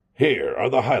Here are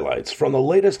the highlights from the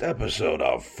latest episode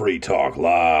of Free Talk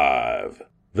Live.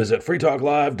 Visit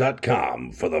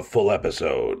freetalklive.com for the full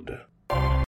episode.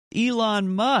 Elon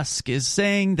Musk is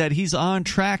saying that he's on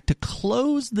track to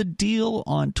close the deal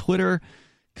on Twitter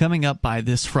coming up by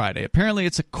this Friday. Apparently,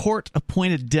 it's a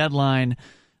court-appointed deadline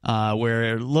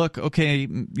where, look, okay,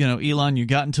 Elon, you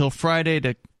got until Friday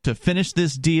to finish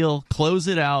this deal, close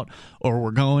it out, or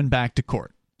we're going back to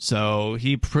court. So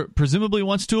he presumably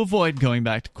wants to avoid going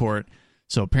back to court.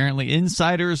 So apparently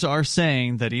insiders are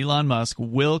saying that Elon Musk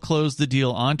will close the deal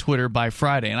on Twitter by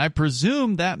Friday. And I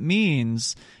presume that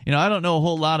means, I don't know a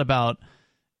whole lot about,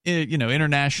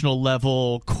 international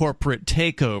level corporate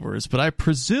takeovers, but I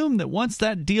presume that once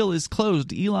that deal is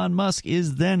closed, Elon Musk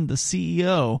is then the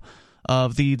CEO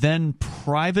of the then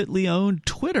privately owned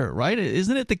Twitter, right?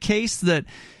 Isn't it the case that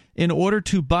in order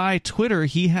to buy Twitter,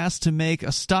 he has to make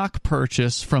a stock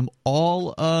purchase from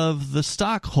all of the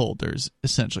stockholders,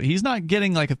 essentially? He's not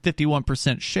getting like a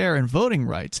 51% share in voting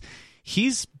rights.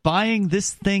 He's buying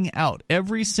this thing out.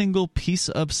 Every single piece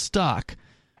of stock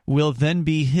will then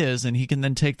be his, and he can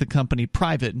then take the company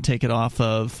private and take it off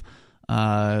of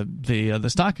the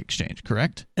stock exchange,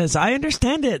 correct? As I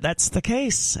understand it, that's the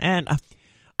case. And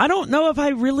I don't know if I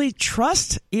really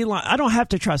trust Elon. I don't have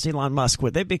to trust Elon Musk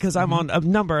with it because I'm on a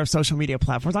number of social media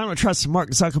platforms. I don't trust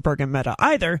Mark Zuckerberg and Meta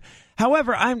either.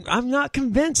 However, I'm not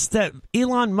convinced that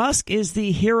Elon Musk is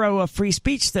the hero of free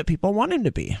speech that people want him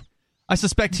to be. I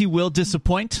suspect he will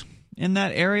disappoint in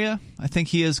that area. I think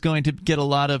he is going to get a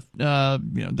lot of,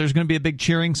 there's going to be a big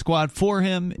cheering squad for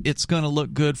him. It's going to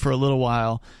look good for a little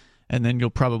while, and then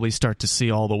you'll probably start to see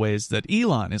all the ways that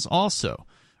Elon is also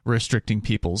restricting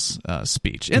people's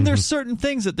speech. And there's certain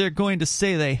things that they're going to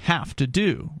say they have to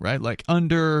do, right? Like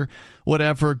under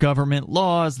whatever government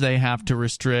laws, they have to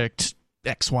restrict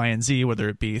X, Y, and Z, whether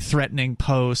it be threatening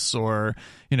posts or,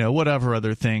 whatever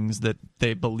other things that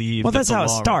they believe that the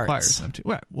law requires them to.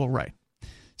 Right. Well, right.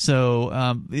 So,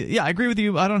 I agree with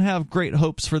you. I don't have great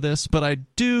hopes for this, but I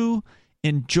do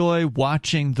enjoy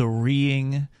watching the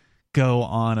reeing go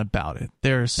on about it.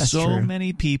 There are so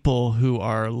many people who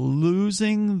are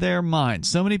losing their minds.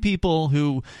 So many people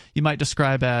who you might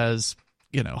describe as,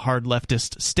 hard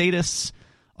leftist status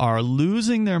are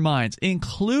losing their minds,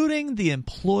 including the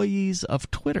employees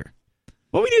of Twitter.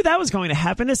 Well, we knew that was going to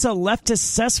happen. It's a leftist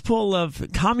cesspool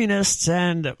of communists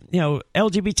and,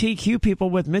 LGBTQ people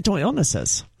with mental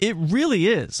illnesses. It really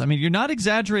is. I mean, you're not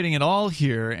exaggerating at all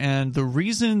here. And the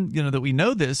reason, that we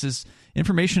know this is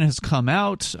information has come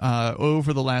out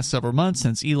over the last several months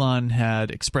since Elon had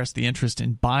expressed the interest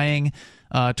in buying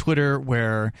Twitter,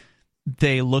 where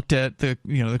they looked at the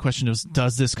question is,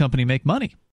 does this company make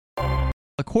money?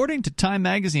 According to Time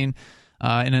Magazine,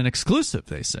 in an exclusive,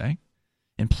 they say,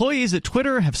 employees at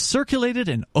Twitter have circulated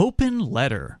an open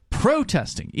letter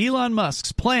protesting Elon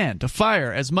Musk's plan to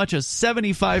fire as much as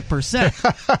 75%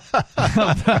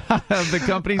 of the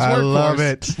company's workforce. I love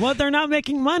it. Well, they're not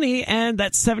making money, and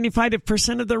that's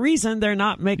 75% of the reason they're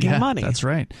not making money. That's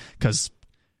right, because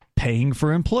paying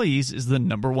for employees is the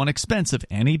number one expense of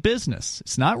any business.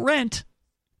 It's not rent.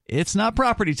 It's not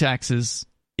property taxes.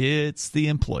 It's the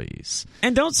employees.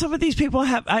 And don't some of these people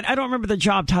have, I don't remember the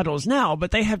job titles now,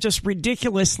 but they have just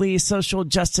ridiculously social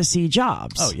justice-y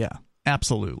jobs. Oh, yeah,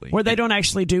 absolutely. Where they don't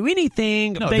actually do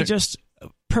anything. No, they just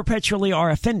perpetually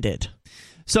are offended.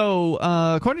 So,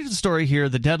 according to the story here,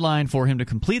 the deadline for him to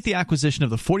complete the acquisition of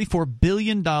the $44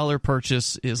 billion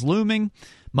purchase is looming.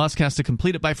 Musk has to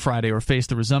complete it by Friday or face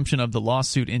the resumption of the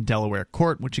lawsuit in Delaware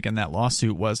court, which, again, that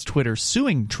lawsuit was Twitter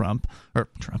suing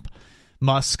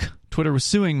Musk. Twitter was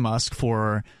suing Musk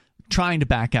for trying to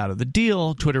back out of the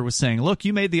deal. Twitter was saying, look,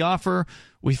 you made the offer.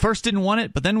 We first didn't want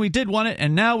it, but then we did want it,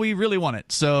 and now we really want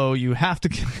it. So you have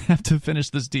to finish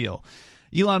this deal.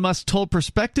 Elon Musk told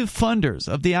prospective funders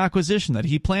of the acquisition that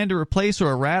he planned to replace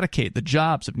or eradicate the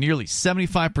jobs of nearly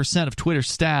 75% of Twitter's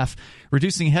staff,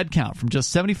 reducing headcount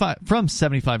from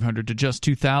 7,500 to just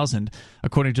 2,000.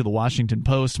 According to the Washington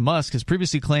Post, Musk has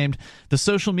previously claimed the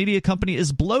social media company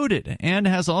is bloated and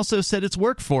has also said its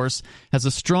workforce has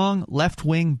a strong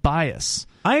left-wing bias.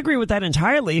 I agree with that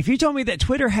entirely. If you told me that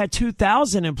Twitter had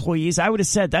 2,000 employees, I would have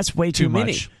said that's way too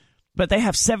many. But they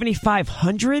have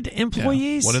 7,500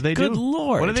 employees? Yeah. What do they do? Good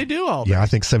Lord. What do they do all day? Yeah, I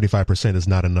think 75% is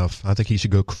not enough. I think he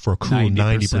should go for a cool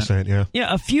 90%. Yeah.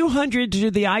 Yeah, a few hundred to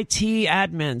do the IT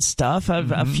admin stuff,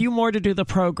 a few more to do the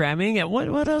programming.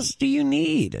 What else do you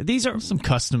need? These are some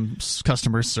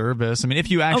customer service. I mean, if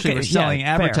you actually were selling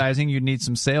advertising, you'd need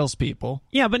some salespeople.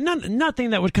 Yeah, but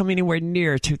nothing that would come anywhere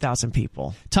near 2,000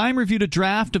 people. Time reviewed a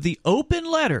draft of the open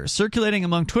letter circulating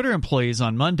among Twitter employees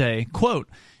on Monday. Quote,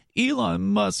 Elon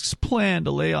Musk's plan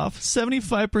to lay off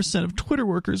 75% of Twitter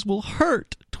workers will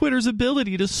hurt Twitter's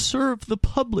ability to serve the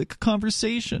public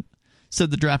conversation,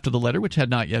 said the draft of the letter, which had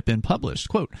not yet been published.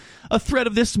 Quote, a threat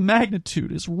of this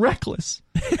magnitude is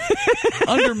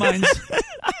undermines...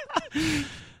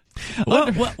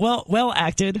 Well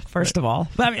acted, first of all.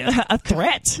 I mean, a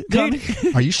threat, dude.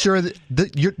 Are you sure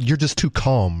that you're just too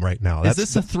calm right now? Is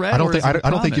this a threat? I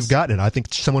don't think you've gotten it. I think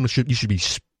you should be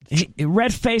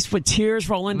red faced with tears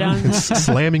rolling down,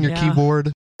 slamming your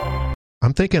keyboard.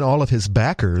 I'm thinking all of his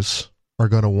backers are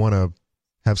going to want to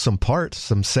have some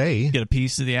say, get a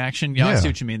piece of the action. Yeah, I see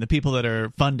what you mean. The people that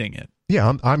are funding it.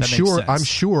 Yeah, I'm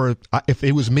sure. If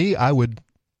it was me, I would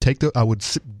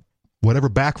whatever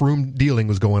backroom dealing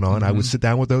was going on, I would sit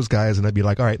down with those guys and I'd be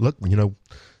like, all right, look,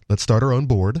 let's start our own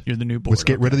board. You're the new board. Let's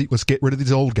get rid of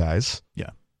these old guys.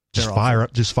 Yeah. Just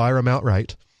fire them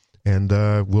outright, and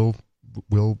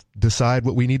we'll decide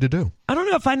what we need to do. I don't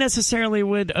know if I necessarily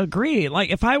would agree.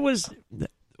 Like, if I was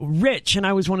rich and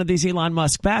I was one of these Elon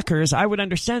Musk backers, I would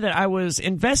understand that I was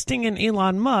investing in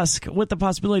Elon Musk with the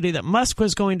possibility that Musk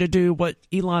was going to do what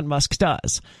Elon Musk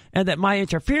does, and that my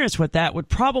interference with that would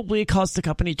probably cause the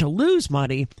company to lose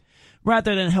money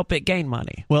rather than help it gain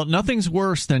money. Well, nothing's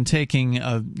worse than taking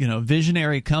a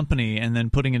visionary company and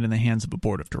then putting it in the hands of a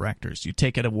board of directors. You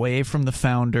take it away from the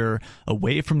founder,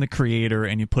 away from the creator,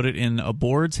 and you put it in a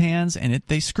board's hands, and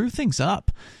they screw things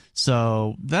up.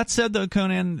 So that said, though,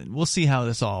 Conan, we'll see how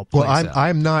this all plays out.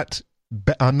 I'm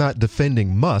not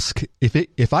defending Musk.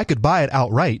 If I could buy it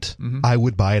outright, I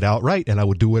would buy it outright, and I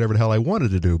would do whatever the hell I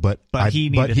wanted to do. But he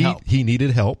needed help. He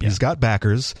needed help. Yeah. He's got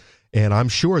backers, and I'm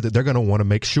sure that they're going to want to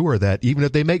make sure that even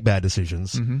if they make bad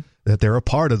decisions, that they're a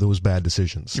part of those bad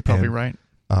decisions. You're probably right.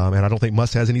 And I don't think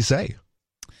Musk has any say.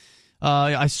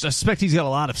 I suspect he's got a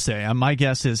lot of say. My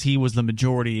guess is he was the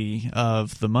majority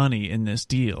of the money in this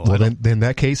deal. Well, then in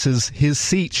that case, his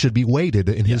seat should be weighted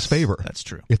in his favor. That's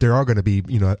true. If there are going to be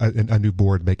a new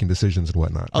board making decisions and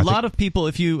whatnot. A lot of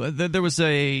people, there was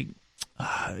in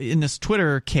this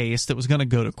Twitter case that was going to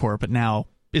go to court, but now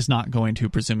is not going to,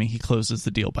 presuming he closes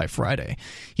the deal by Friday.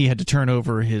 He had to turn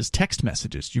over his text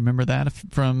messages. Do you remember that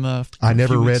from I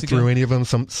never read through any of them.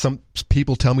 Some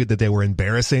people tell me that they were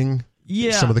embarrassing.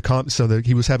 Yeah. Some of the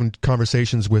he was having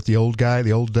conversations with the old guy,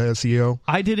 the old CEO.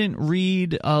 I didn't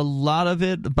read a lot of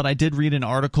it, but I did read an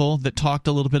article that talked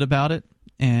a little bit about it,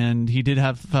 and he did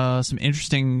have some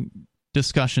interesting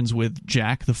discussions with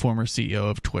Jack, the former CEO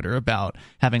of Twitter, about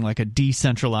having like a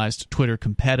decentralized Twitter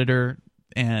competitor,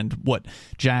 and what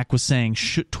Jack was saying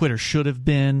Twitter should have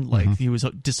been. Like, he was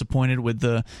disappointed with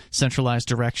the centralized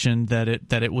direction that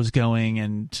it was going,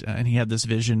 and he had this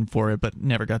vision for it, but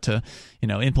never got to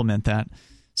implement that.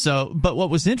 So, but what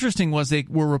was interesting was they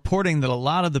were reporting that a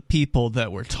lot of the people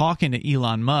that were talking to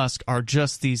Elon Musk are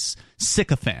just these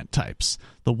sycophant types,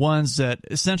 the ones that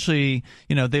essentially,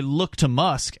 they look to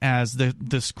Musk as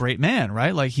this great man,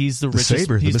 right? Like, he's the richest,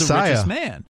 savior, he's the the richest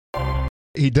man.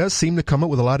 He does seem to come up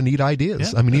with a lot of neat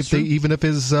ideas. Yeah, I mean, even if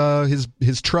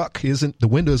his truck isn't, the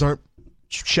windows aren't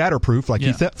shatterproof like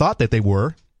he thought that they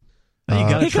were.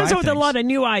 He comes up with a lot of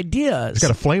new ideas. He's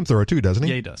got a flamethrower too, doesn't he?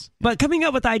 Yeah, he does. But coming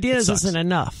up with ideas isn't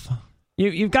enough.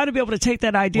 You've got to be able to take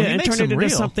that idea and turn it into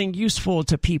something useful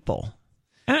to people.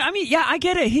 I mean, yeah, I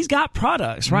get it. He's got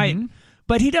products, right?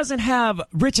 But he doesn't have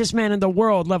richest man in the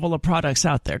world level of products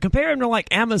out there. Compare him to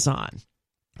like Amazon,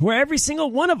 where every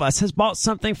single one of us has bought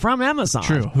something from Amazon.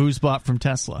 True. Who's bought from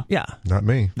Tesla? Yeah. Not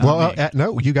me. No,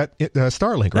 you got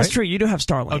Starlink, right? That's true. You do have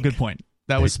Starlink. Oh, good point.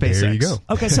 That was SpaceX. There you go.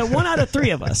 Okay, so 1 out of 3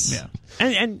 of us. Yeah.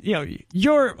 And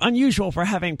you're unusual for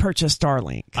having purchased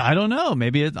Starlink. I don't know.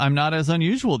 Maybe I'm not as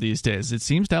unusual these days. It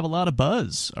seems to have a lot of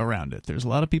buzz around it. There's a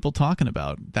lot of people talking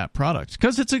about that product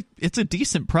because it's a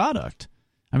decent product.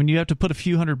 I mean, you have to put a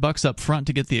few $100 up front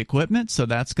to get the equipment, so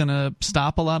that's going to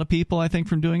stop a lot of people, I think,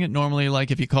 from doing it. Normally, like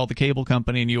if you call the cable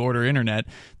company and you order internet,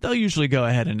 they'll usually go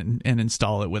ahead and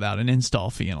install it without an install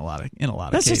fee in a lot of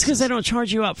cases. That's just because they don't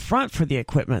charge you up front for the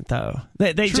equipment, though.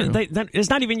 It's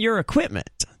not even your equipment.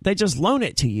 They just loan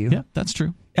it to you. Yeah, that's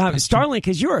true. Starlink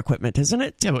is your equipment, isn't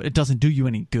it? Yeah, but it doesn't do you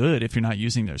any good if you're not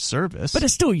using their service. But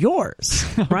it's still yours,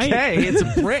 right? Okay, it's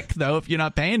a brick, though, if you're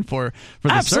not paying for the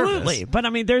service. Absolutely. But, I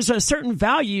mean, there's a certain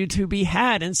value to be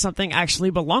had in something actually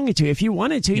belonging to you. If you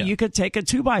wanted to, you could take a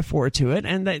 2x4 to it,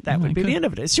 and that would be the end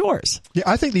of it. It's yours. Yeah,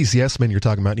 I think these yes men you're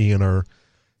talking about, Ian, are,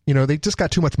 they just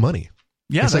got too much money.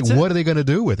 Yeah, it's like, what are they going to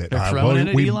do with it?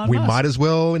 We might as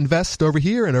well invest over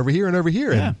here and over here and over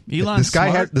here. Yeah, and Elon's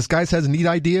this guy has neat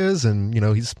ideas, and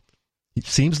he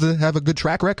seems to have a good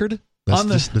track record.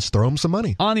 Just throw them some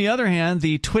money. On the other hand,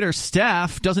 the Twitter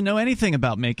staff doesn't know anything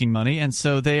about making money, and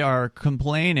so they are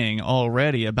complaining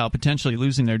already about potentially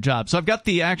losing their job. So I've got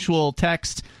the actual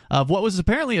text of what was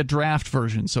apparently a draft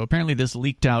version. So apparently this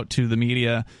leaked out to the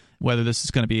media. Whether this is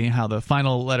going to be how the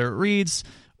final letter reads,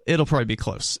 it'll probably be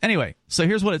close. Anyway, so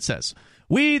here's what it says.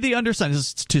 We, the undersigned, this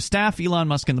is to staff, Elon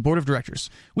Musk, and the board of directors.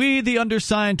 We, the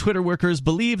undersigned Twitter workers,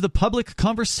 believe the public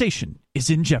conversation is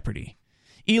in jeopardy.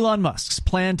 Elon Musk's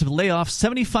plan to lay off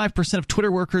 75% of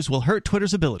Twitter workers will hurt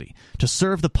Twitter's ability to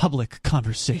serve the public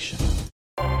conversation.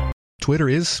 Twitter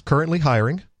is currently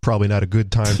hiring. Probably not a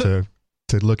good time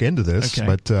to look into this, okay.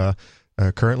 But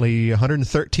currently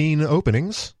 113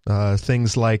 openings.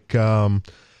 Things like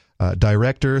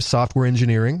director, software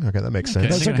engineering. Okay, that makes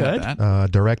sense. Those are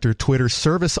good. Director, Twitter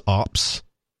service ops.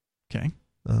 Okay.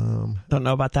 Don't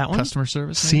know about that one. Customer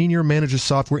service. Senior manager,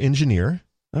 software engineer.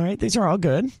 All right, these are all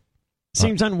good.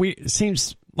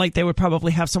 Seems like they would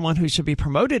probably have someone who should be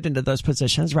promoted into those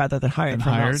positions rather than hired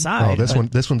from outside. Oh,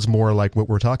 this one's more like what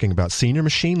we're talking about. Senior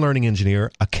machine learning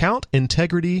engineer, account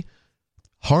integrity,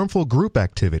 harmful group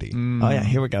activity. Oh yeah,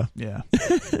 here we go. Yeah.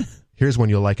 Here's one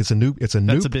you'll like. That's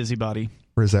a busybody.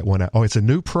 Where's that one at? Oh, it's a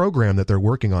new program that they're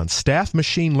working on. Staff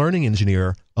machine learning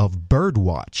engineer of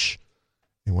Birdwatch.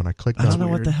 And when I click I don't know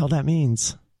what the hell that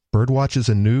means. Birdwatch is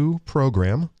a new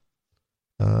program.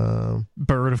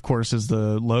 Bird, of course, is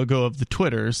the logo of the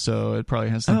Twitter, so it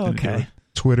probably has something to do with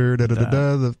Twitter.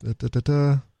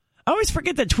 I always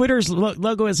forget that Twitter's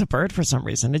logo is a bird for some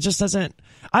reason. It just doesn't.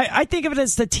 I think of it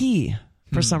as the T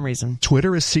for some reason.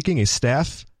 Twitter is seeking a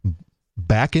staff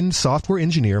back-end software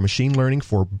engineer, machine learning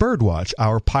for Birdwatch,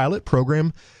 our pilot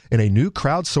program in a new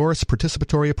crowdsourced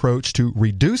participatory approach to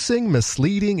reducing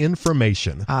misleading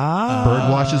information.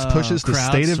 Birdwatch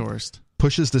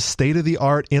pushes the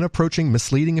state-of-the-art in approaching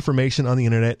misleading information on the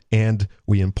internet, and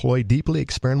we employ deeply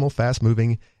experimental,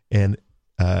 fast-moving, and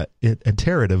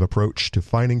iterative approach to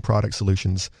finding product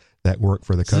solutions that work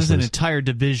for the customers. This is an entire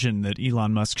division that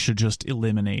Elon Musk should just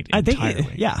eliminate entirely. I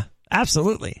think, yeah,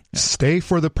 absolutely. Yeah. Stay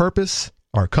for the purpose,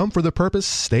 or come for the purpose,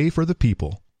 stay for the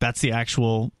people. That's the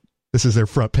actual... This is their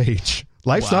front page.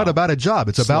 Life's not about a job.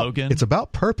 It's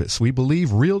about purpose. We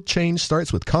believe real change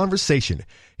starts with conversation.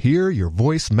 Here, your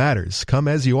voice matters. Come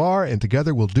as you are, and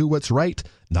together we'll do what's right,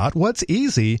 not what's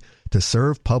easy, to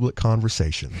serve public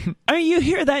conversation. I mean, you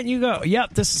hear that and you go,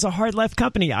 yep, this is a hard left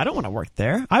company. I don't want to work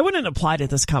there. I wouldn't apply to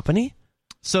this company.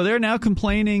 So they're now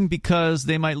complaining because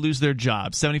they might lose their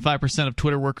jobs. 75% of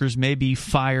Twitter workers may be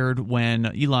fired when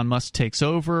Elon Musk takes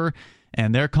over.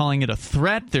 And they're calling it a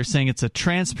threat. They're saying it's a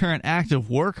transparent act of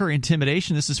worker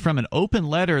intimidation. This is from an open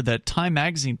letter that Time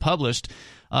Magazine published.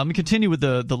 We continue with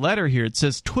the letter here. It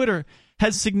says, Twitter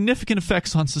has significant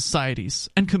effects on societies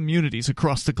and communities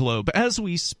across the globe. As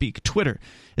we speak, Twitter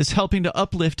is helping to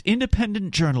uplift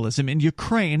independent journalism in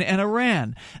Ukraine and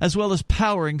Iran, as well as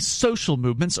powering social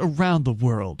movements around the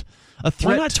world. A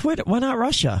threat. Why not Twitter? Why not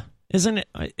Russia? Isn't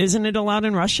it allowed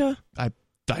in Russia? I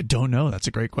don't know. That's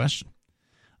a great question.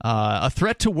 A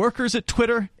threat to workers at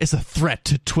Twitter is a threat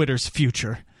to Twitter's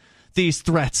future. These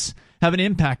threats have an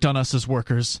impact on us as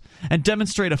workers and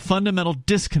demonstrate a fundamental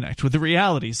disconnect with the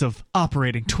realities of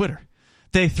operating Twitter.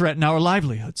 They threaten our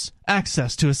livelihoods,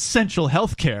 access to essential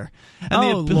health care,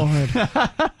 and Lord.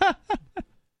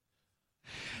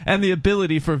 and the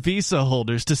ability for visa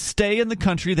holders to stay in the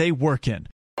country they work in.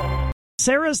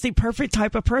 Sarah's the perfect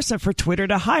type of person for Twitter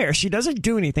to hire. She doesn't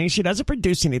do anything. She doesn't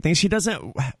produce anything. She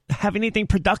doesn't have anything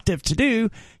productive to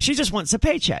do. She just wants a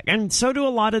paycheck. And so do a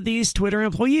lot of these Twitter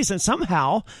employees. And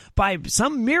somehow, by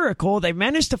some miracle, they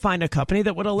managed to find a company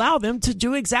that would allow them to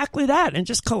do exactly that and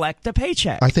just collect a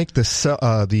paycheck. I think the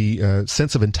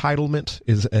sense of entitlement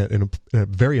is a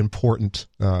very important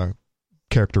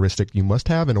characteristic you must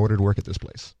have in order to work at this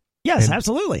place. Yes,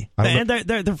 absolutely. And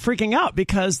they're freaking out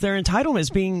because their entitlement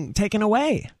is being taken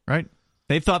away. Right.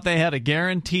 They thought they had a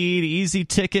guaranteed easy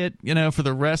ticket, for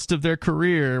the rest of their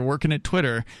career working at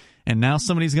Twitter. And now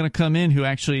somebody's going to come in who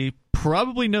actually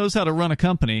probably knows how to run a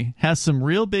company, has some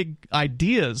real big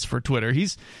ideas for Twitter. He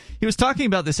was talking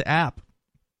about this app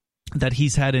that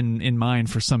he's had in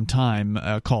mind for some time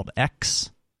called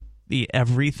X, the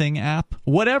Everything app,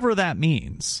 whatever that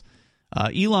means.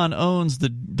 Elon owns the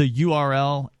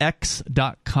URL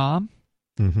x.com.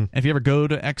 Mm-hmm. If you ever go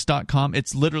to x.com,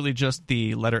 it's literally just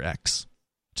the letter X.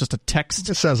 Just a text.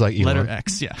 It sounds like Elon. Letter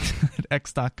X, yeah.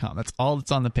 x.com. That's all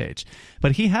that's on the page.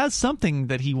 But he has something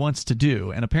that he wants to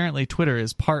do, and apparently Twitter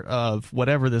is part of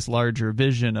whatever this larger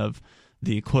vision of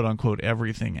the quote-unquote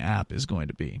Everything app is going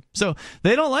to be. So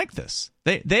they don't like this.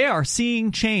 They are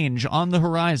seeing change on the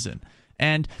horizon.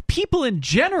 And people in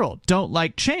general don't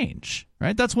like change,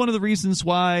 right? That's one of the reasons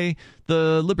why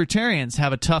the libertarians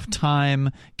have a tough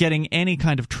time getting any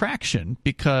kind of traction,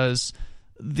 because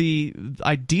the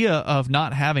idea of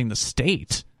not having the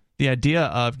state, the idea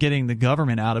of getting the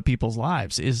government out of people's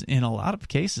lives, is in a lot of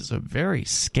cases a very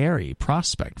scary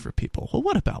prospect for people. Well,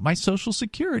 what about my Social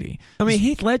Security? I mean,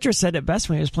 Heath Ledger said it best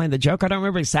when he was playing the joke. I don't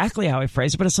remember exactly how he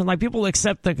phrased it, but it's like people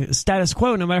accept the status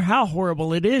quo no matter how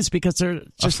horrible it is because they're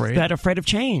just that afraid of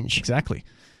change. Exactly.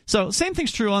 So same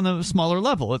thing's true on the smaller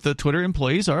level. That the Twitter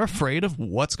employees are afraid of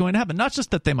what's going to happen. Not just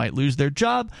that they might lose their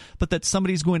job, but that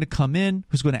somebody's going to come in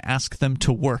who's going to ask them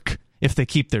to work if they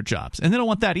keep their jobs. And they don't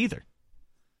want that either.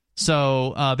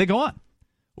 So they go on.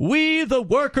 We, the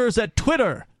workers at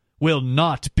Twitter, will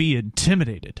not be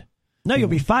intimidated. No, you'll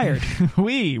be fired.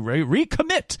 We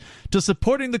recommit to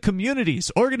supporting the communities,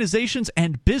 organizations,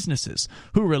 and businesses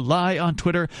who rely on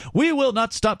Twitter. We will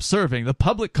not stop serving the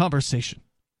public conversation.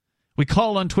 We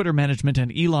call on Twitter management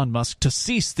and Elon Musk to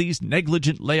cease these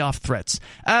negligent layoff threats.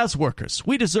 As workers,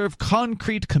 we deserve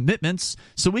concrete commitments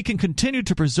so we can continue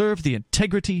to preserve the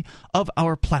integrity of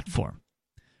our platform.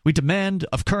 We demand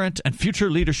of current and future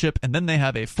leadership, and then they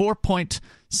have a 4-point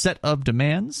set of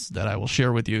demands that I will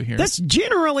share with you here. That's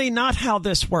generally not how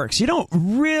this works. You don't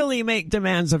really make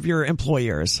demands of your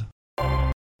employers.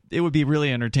 It would be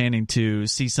really entertaining to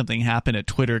see something happen at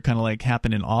Twitter, kind of like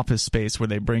happen in Office Space, where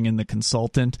they bring in the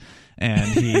consultant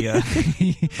and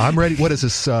he. I'm ready. What is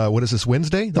this? What is this?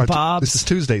 Wednesday? Bob's. This is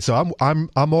Tuesday. So I'm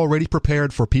already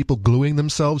prepared for people gluing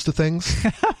themselves to things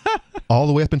all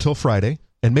the way up until Friday.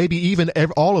 And maybe even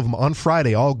all of them on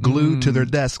Friday, all glued to their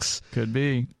desks. Could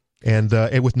be. And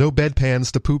with no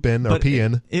bedpans to poop in or pee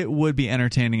in. It would be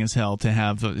entertaining as hell to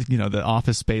have the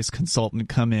Office Space consultant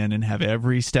come in and have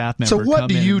every staff member come in. So what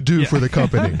do you do for the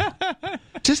company?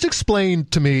 Just explain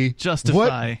to me.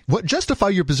 Justify. What justify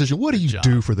your position. What do you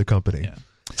do for the company? Yeah.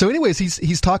 So anyways,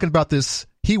 he's talking about this.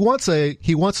 He wants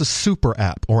a super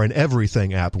app or an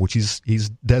everything app, which he's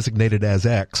designated as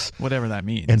X. Whatever that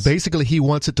means. And basically he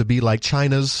wants it to be like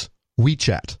China's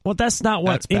WeChat. Well, that's not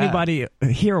what anybody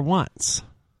here wants.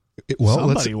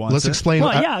 Let's explain.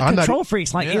 Well, control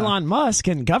freaks like Elon Musk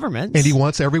and governments. And he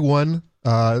wants everyone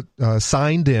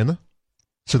signed in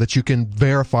so that you can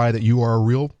verify that you are a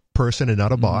real person and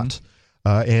not a bot.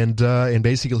 And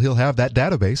basically he'll have that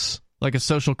database. Like a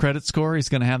social credit score, he's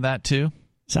going to have that too?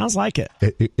 Sounds like it.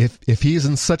 If he's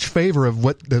in such favor of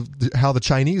how the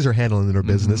Chinese are handling their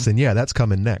business, then that's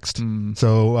coming next.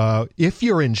 So if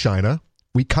you're in China,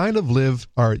 you kind of live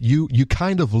on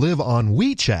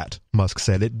WeChat, Musk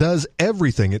said. It does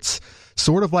everything. It's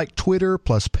sort of like Twitter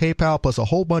plus PayPal plus a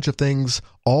whole bunch of things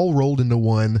all rolled into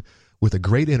one with a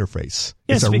great interface.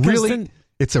 Yes,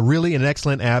 it's a really an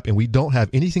excellent app, and we don't have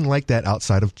anything like that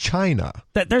outside of China.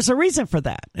 There's a reason for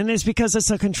that, and it's because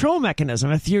it's a control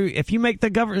mechanism. If you make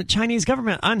the Chinese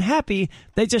government unhappy,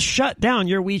 they just shut down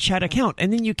your WeChat account,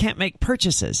 and then you can't make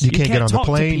purchases. You can't get on the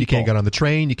plane. You can't get on the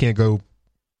train. You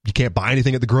can't buy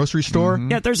anything at the grocery store.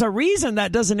 Yeah, there's a reason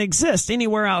that doesn't exist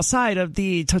anywhere outside of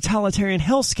the totalitarian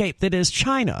hellscape that is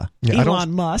China. Yeah,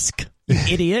 Elon Musk.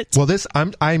 Idiot. Well,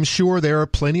 I'm sure there are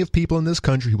plenty of people in this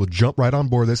country who will jump right on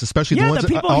board this, especially the ones the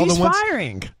people all he's the ones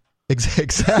firing.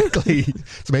 Exactly.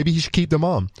 So maybe he should keep them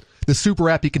on. The super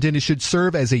app, he continues, should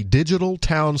serve as a digital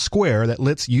town square that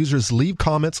lets users leave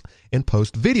comments and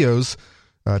post videos.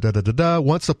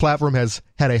 Once the platform has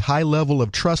had a high level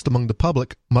of trust among the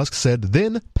public, Musk said,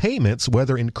 then payments,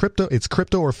 whether in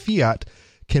crypto or fiat,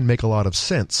 can make a lot of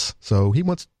sense. So he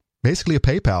wants basically a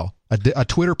PayPal. A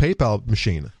Twitter PayPal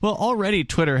machine. Well, already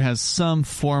Twitter has some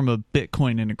form of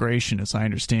Bitcoin integration, as I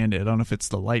understand it. I don't know if it's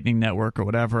the Lightning Network or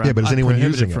whatever. Yeah, but is anyone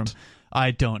using it?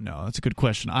 I don't know. That's a good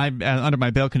question. Under my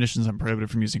bail conditions, I'm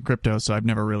prohibited from using crypto, so I've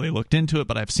never really looked into it,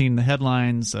 but I've seen the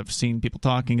headlines. I've seen people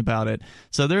talking about it.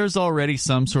 So there's already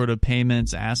some sort of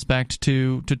payments aspect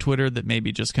to Twitter that may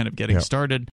be just kind of getting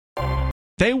started.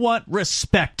 They want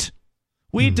respect.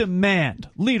 We demand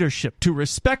leadership to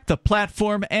respect the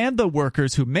platform and the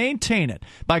workers who maintain it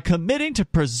by committing to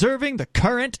preserving the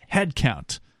current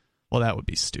headcount. Well, that would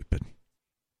be stupid.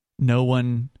 No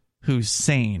one who's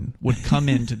sane would come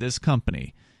into this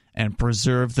company and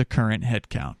preserve the current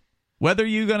headcount. Whether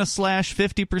you're going to slash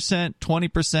 50%, 20%,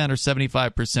 or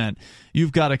 75%,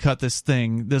 you've got to cut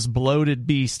this bloated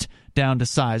beast down to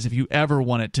size if you ever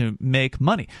want it to make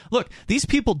money. Look, these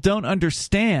people don't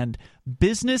understand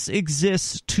business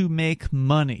exists to make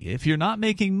money. If you're not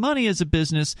making money as a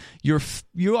business,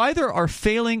 you either are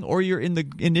failing or you're in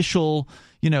the initial,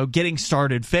 getting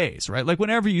started phase, right? Like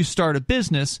whenever you start a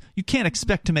business, you can't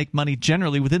expect to make money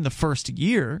generally within the first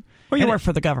year. Or you work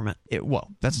for the government.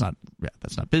 That's not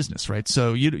business, right?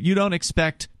 So you don't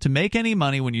expect to make any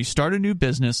money when you start a new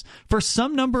business for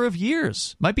some number of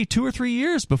years. Might be 2 or 3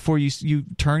 years before you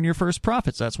turn your first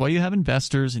profits. That's why you have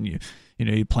investors, and you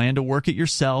plan to work it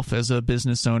yourself as a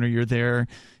business owner. You're there,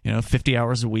 50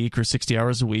 hours a week or 60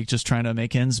 hours a week, just trying to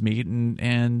make ends meet,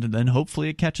 and then hopefully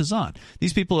it catches on.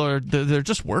 These people they're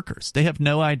just workers. They have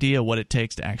no idea what it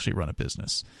takes to actually run a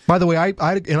business. By the way,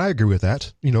 I agree with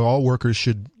that. All workers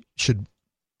should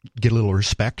get a little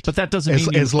respect, but that doesn't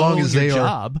mean as long as they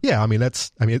job. Yeah,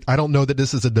 I don't know that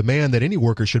this is a demand that any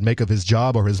worker should make of his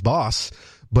job or his boss,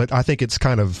 but I think it's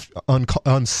kind of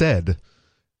unsaid,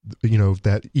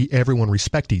 that everyone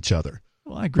respect each other.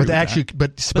 Well, I agree.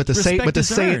 But to say it,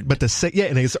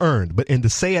 and it's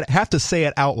earned, have to say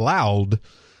it out loud.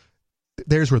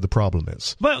 There's where the problem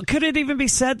is. But could it even be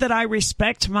said that I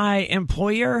respect my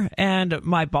employer and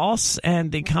my boss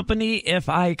and the company if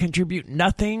I contribute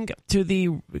nothing to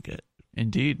the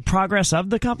progress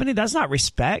of the company? That's not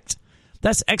respect.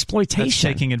 That's exploitation. That's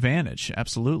taking advantage.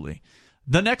 Absolutely.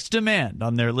 The next demand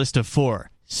on their list of 4: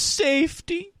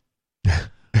 safety.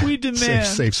 We demand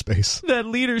safe space. That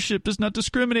leadership does not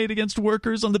discriminate against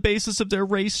workers on the basis of their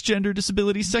race, gender,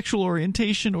 disability, sexual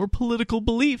orientation, or political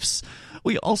beliefs.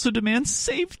 We also demand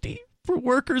safety for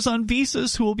workers on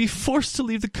visas who will be forced to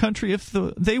leave the country if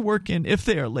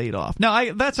they are laid off.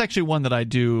 Now, that's actually one that I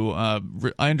do. I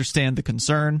understand the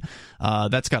concern.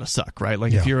 That's got to suck, right?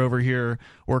 Like if you're over here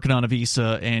working on a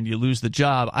visa and you lose the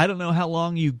job, I don't know how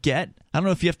long you get. I don't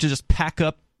know if you have to just pack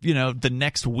up the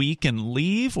next week and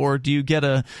leave, or do you get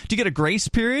a grace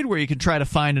period where you can try to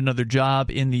find another job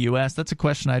in the U.S.? That's a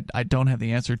question I don't have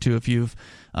the answer to. If you've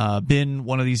been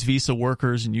one of these visa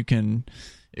workers and you can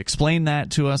explain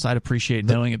that to us, I'd appreciate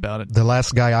knowing about it. The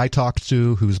last guy I talked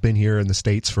to, who's been here in the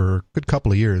States for a good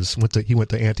couple of years, he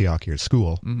went to Antioch here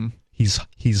school. Mm-hmm.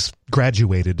 He's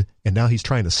graduated, and now he's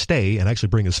trying to stay and actually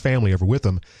bring his family over with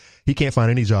him. He can't find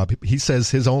any job. He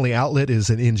says his only outlet is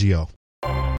an NGO.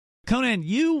 Conan,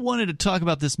 you wanted to talk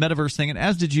about this metaverse thing, and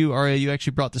as did you, Aria. You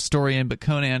actually brought the story in, but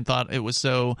Conan thought it was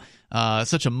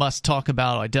such a must talk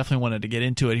about. I definitely wanted to get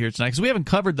into it here tonight because we haven't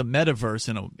covered the metaverse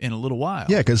in a little while.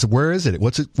 Yeah, because where is it?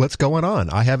 What's going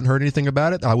on? I haven't heard anything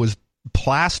about it. I was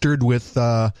plastered with,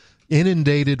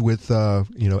 inundated with,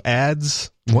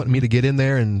 ads wanting me to get in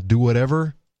there and do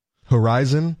whatever.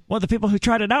 Horizon. Well, the people who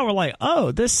tried it out were like,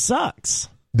 "Oh, this sucks."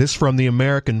 This from the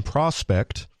American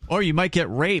Prospect. Or you might get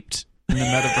raped in the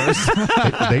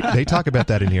metaverse. they talk about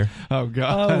that in here. Oh,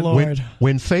 God. Oh, Lord.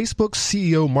 When Facebook's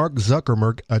CEO Mark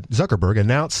Zuckerberg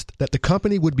announced that the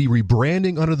company would be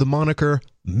rebranding under the moniker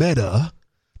Meta,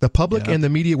 the public and the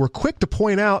media were quick to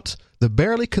point out the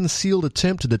barely concealed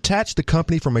attempt to detach the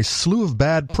company from a slew of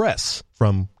bad press,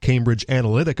 from Cambridge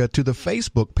Analytica to the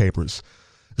Facebook papers.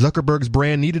 Zuckerberg's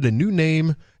brand needed a new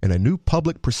name and a new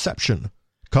public perception.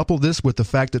 Couple this with the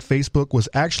fact that Facebook was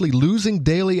actually losing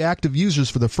daily active users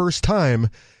for the first time,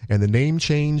 and the name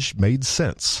change made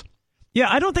sense. Yeah,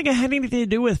 I don't think it had anything to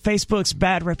do with Facebook's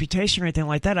bad reputation or anything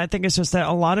like that. I think it's just that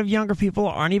a lot of younger people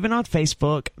aren't even on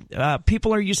Facebook.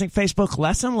 People are using Facebook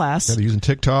less and less. Yeah, they're using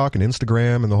TikTok and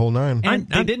Instagram and the whole nine. And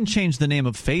they didn't change the name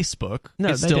of Facebook. No,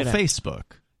 it's still Facebook.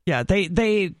 Yeah,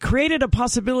 they created a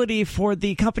possibility for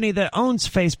the company that owns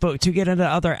Facebook to get into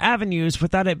other avenues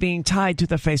without it being tied to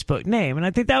the Facebook name, and I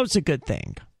think that was a good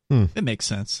thing. It makes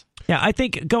sense. Yeah, I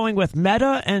think going with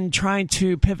Meta and trying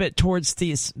to pivot towards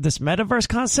this metaverse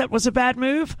concept was a bad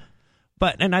move,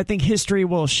 and I think history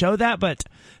will show that, but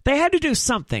they had to do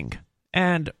something,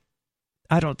 and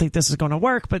I don't think this is going to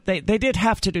work, but they did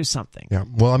have to do something. Yeah,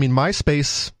 well, I mean,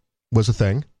 MySpace was a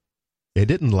thing. It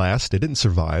didn't last. It didn't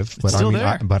survive. But still there.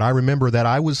 I remember that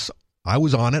I was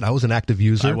on it. I was an active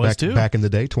user back in the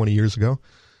day, 20 years ago.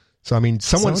 So I mean,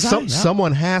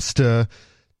 someone has to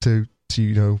the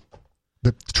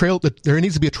trail. There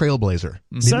needs to be a trailblazer.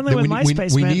 Certainly with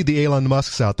MySpace, we need the Elon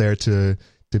Musks out there to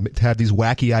have these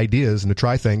wacky ideas and to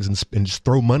try things and just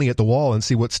throw money at the wall and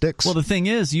see what sticks. Well, the thing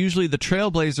is, usually the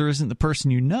trailblazer isn't the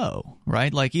person you know,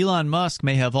 right? Like Elon Musk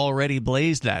may have already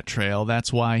blazed that trail.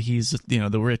 That's why he's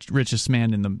the richest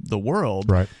man in the world.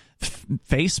 Right.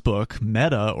 Facebook,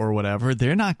 Meta, or whatever,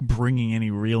 they're not bringing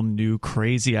any real new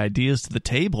crazy ideas to the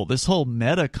table. This whole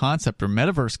Meta concept or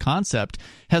metaverse concept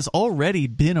has already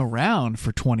been around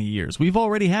for 20 years. We've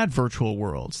already had virtual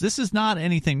worlds. This is not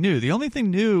anything new. The only thing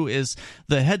new is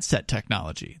the headset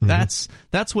technology. Mm-hmm.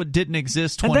 That's what didn't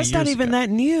exist 20 years ago. And that's not even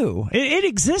that new. It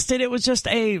existed. It was just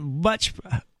a much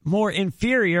more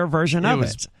inferior version of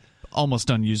it. almost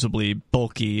unusably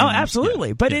bulky. Oh,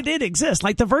 absolutely. But it did exist.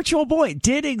 Like the Virtual Boy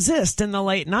did exist in the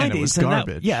late 90s. And it was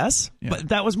garbage. Yes. Yeah. But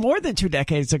that was more than 2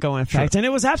 decades ago, in fact. And it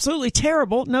was absolutely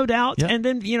terrible, no doubt. Yep. And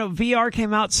then, VR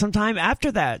came out sometime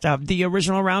after that. The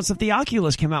original rounds of the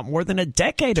Oculus came out more than a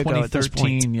decade ago at this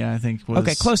point. 2013, yeah, I think was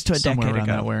okay, close to a somewhere decade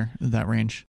around ago. that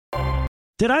range.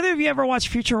 Did either of you ever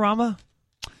watch Futurama?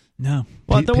 No.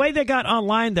 Well, the way they got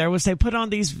online there was they put on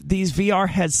these VR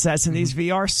headsets and these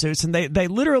VR suits, and they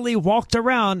literally walked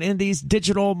around in these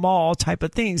digital mall type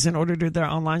of things in order to do their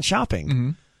online shopping. Mm-hmm.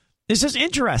 It's just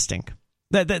interesting.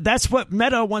 That's what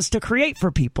Meta wants to create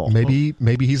for people. Maybe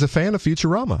he's a fan of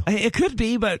Futurama. It could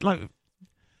be, but like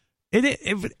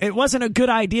it wasn't a good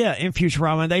idea in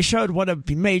Futurama. They showed what a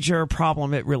major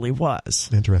problem it really was.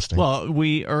 Interesting. Well,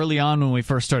 early on when we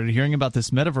first started hearing about this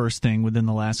metaverse thing within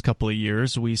the last couple of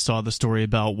years, we saw the story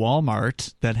about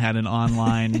Walmart that had an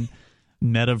online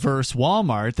metaverse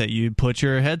Walmart that you put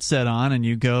your headset on and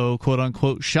you go quote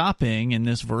unquote shopping in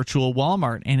this virtual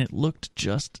Walmart, and it looked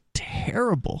just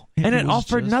terrible. It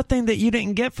offered nothing that you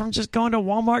didn't get from just going to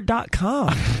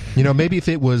Walmart.com. Maybe if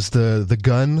it was the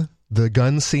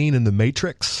gun scene in The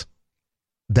Matrix,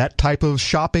 that type of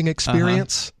shopping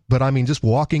experience. But I mean, just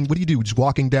walking. What do you do? Just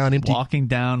walking down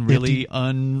really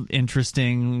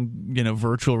uninteresting,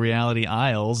 virtual reality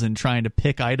aisles and trying to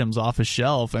pick items off a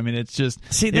shelf. I mean, it's just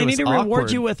they need to reward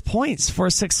you with points for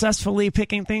successfully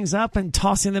picking things up and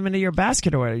tossing them into your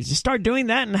basket or whatever. You start doing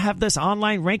that and have this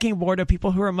online ranking board of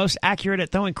people who are most accurate at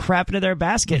throwing crap into their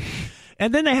basket.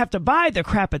 And then they have to buy the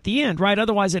crap at the end, right?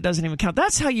 Otherwise, it doesn't even count.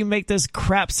 That's how you make this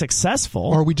crap successful.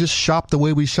 Or we just shop the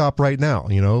way we shop right now,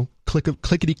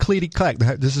 clickety-clickety-clack.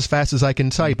 This is as fast as I can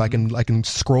type. I can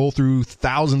scroll through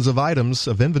thousands of items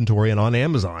of inventory and on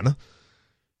Amazon.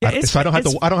 So I don't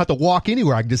have to walk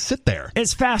anywhere. I can just sit there.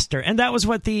 It's faster, and that was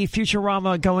what the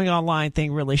Futurama going online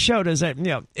thing really showed. Is that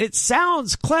it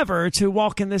sounds clever to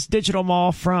walk in this digital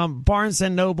mall from Barnes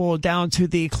and Noble down to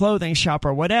the clothing shop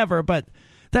or whatever, but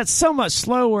that's so much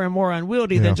slower and more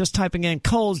unwieldy than just typing in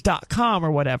Kohl's.com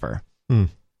or whatever.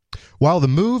 While the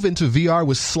move into VR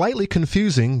was slightly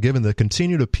confusing, given the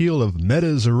continued appeal of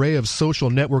Meta's array of social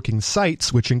networking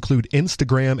sites, which include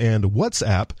Instagram and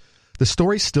WhatsApp, the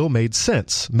story still made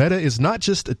sense. Meta is not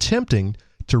just attempting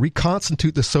to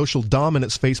reconstitute the social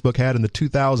dominance Facebook had in the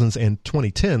 2000s and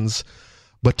 2010s,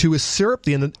 but to usurp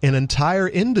an entire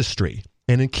industry.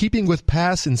 And in keeping with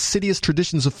past insidious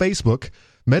traditions of Facebook,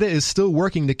 Meta is still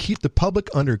working to keep the public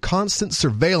under constant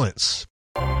surveillance.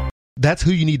 That's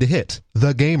who you need to hit,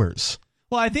 the gamers.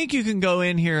 Well, I think you can go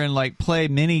in here and play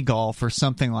mini golf or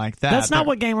something like that. That's not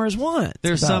what gamers want.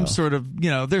 There's some sort of,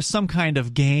 there's some kind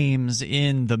of games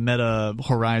in the Meta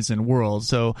Horizon world.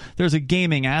 So there's a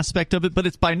gaming aspect of it, but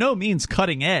it's by no means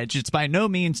cutting edge. It's by no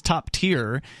means top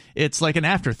tier. It's like an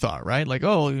afterthought, right? Like,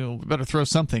 we better throw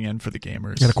something in for the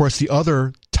gamers. And of course, the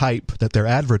other type that they're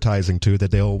advertising to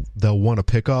that they'll want to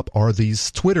pick up are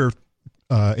these Twitter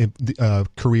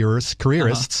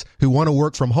careerists who want to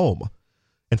work from home.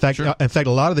 In fact, a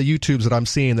lot of the YouTubes that I'm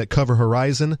seeing that cover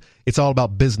Horizon, it's all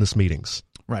about business meetings,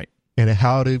 right? And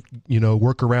how to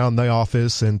work around the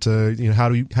office, and to how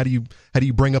do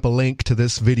you bring up a link to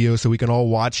this video so we can all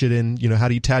watch it, and how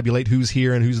do you tabulate who's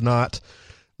here and who's not.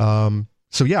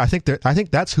 So yeah, I think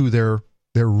that's who they're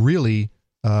really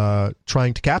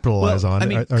trying to capitalize on. I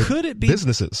mean, could it be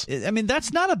businesses? I mean,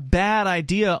 that's not a bad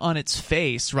idea on its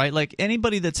face, right? Like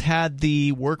anybody that's had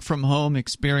the work from home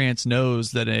experience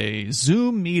knows that a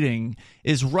Zoom meeting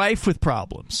is rife with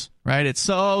problems, right? It's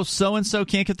so and so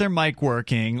can't get their mic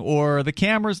working, or the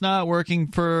camera's not working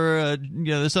for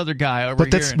this other guy over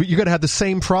here. But you're going to have the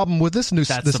same problem with this new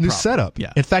setup.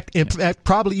 Yeah. In fact,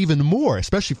 probably even more,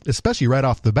 especially right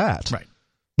off the bat. Right.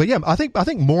 But yeah, I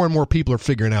think more and more people are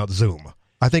figuring out Zoom.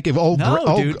 I think if old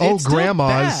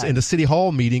grandmas in the city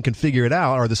hall meeting can figure it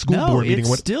out, or the school board meeting.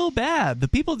 It's still bad. The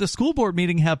people at the school board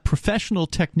meeting have professional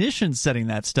technicians setting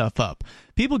that stuff up.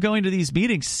 People going to these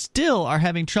meetings still are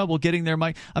having trouble getting their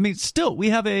mic. I mean, still,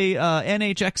 we have a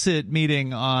NH Exit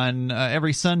meeting on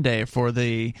every Sunday for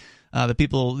the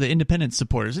people, the independent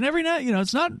supporters, and every night,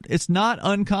 it's not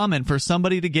uncommon for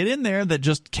somebody to get in there that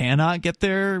just cannot get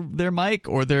their mic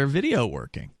or their video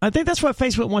working. I think that's what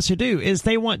Facebook wants to do. Is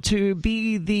they want to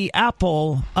be the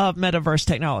Apple of metaverse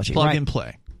technology, plug and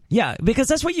play. Yeah, because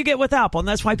that's what you get with Apple, and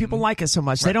that's why people like it so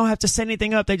much. Right. They don't have to set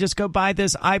anything up; they just go buy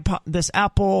this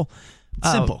Apple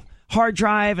simple hard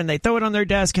drive, and they throw it on their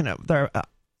desk, and their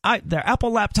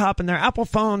Apple laptop and their Apple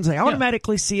phones, they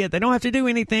automatically see it. They don't have to do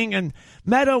anything. And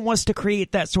Meta wants to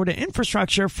create that sort of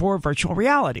infrastructure for virtual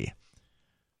reality.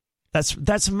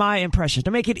 That's my impression,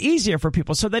 to make it easier for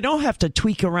people so they don't have to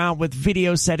tweak around with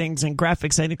video settings and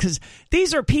graphics settings, because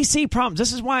these are PC problems.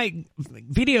 This is why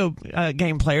video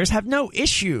game players have no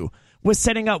issue with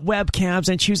setting up webcams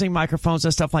and choosing microphones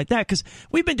and stuff like that, because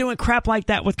we've been doing crap like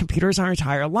that with computers our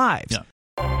entire lives.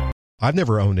 Yeah. I've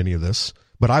never owned any of this,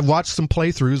 but I've watched some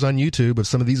playthroughs on YouTube of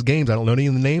some of these games. I don't know any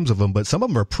of the names of them, but some of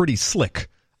them are pretty slick.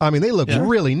 I mean, they look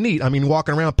really neat. I mean,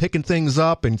 walking around picking things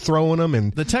up and throwing them,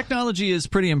 and the technology is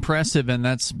pretty impressive, and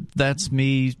that's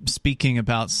me speaking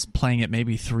about playing it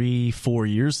maybe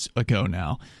 3-4 years ago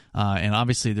now. And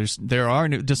obviously, there are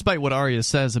new, despite what Aria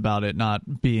says about it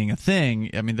not being a thing.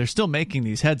 I mean, they're still making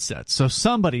these headsets, so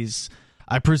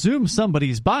I presume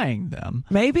somebody's buying them.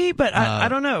 Maybe, but I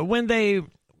don't know. When they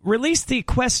released the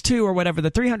Quest 2 or whatever,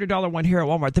 the $300 one here at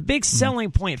Walmart, the big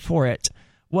selling point for it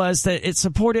was that it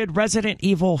supported Resident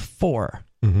Evil 4.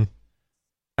 Mm-hmm.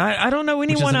 I don't know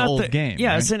anyone out there. Game,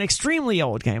 yeah, right? It's an extremely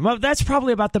old game. Well, that's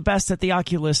probably about the best that the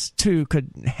Oculus 2 could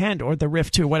handle, or the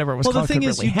Rift 2, whatever it was called, the thing could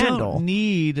is, really you handle. don't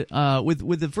need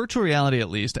with the virtual reality, at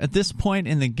least at this point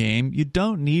in the game, you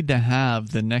don't need to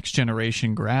have the next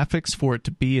generation graphics for it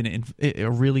to be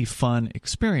a really fun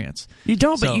experience. You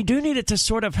don't, but you do need it to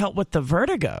sort of help with the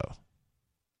vertigo.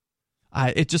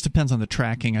 It just depends on the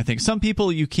tracking. I think some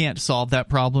people, you can't solve that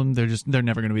problem. They're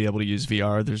never going to be able to use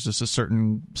VR. There's just a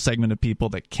certain segment of people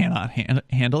that cannot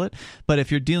handle it. But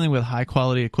if you're dealing with high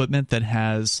quality equipment that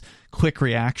has quick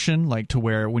reaction, like to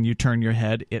where when you turn your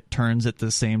head, it turns at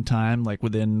the same time, like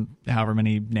within however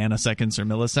many nanoseconds or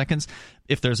milliseconds.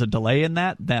 If there's a delay in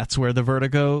that, that's where the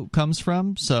vertigo comes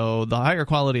from. So the higher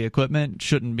quality equipment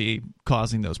shouldn't be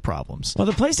causing those problems. Well,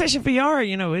 the PlayStation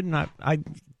VR, I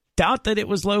doubt that it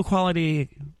was low quality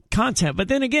content, but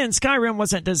then again, Skyrim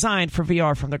wasn't designed for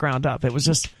VR from the ground up. It was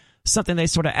just something they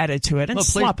sort of added to it, and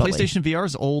sloppily. PlayStation VR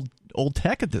is old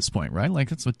tech at this point, right? Like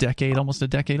it's almost a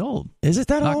decade old. Is it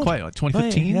that old? old? Not quite, like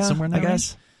 2015, somewhere in there. I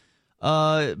guess.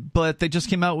 But they just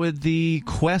came out with the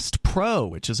Quest Pro,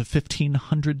 which is a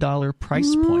 $1,500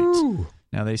 price point.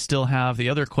 Now they still have the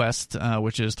other Quest,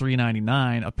 which is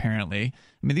 $399 apparently.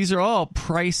 I mean, these are all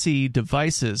pricey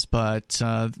devices, but it's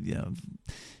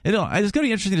going to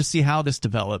be interesting to see how this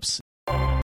develops.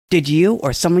 Did you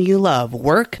or someone you love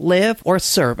work, live, or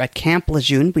serve at Camp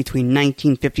Lejeune between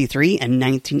 1953 and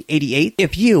 1988?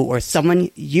 If you or someone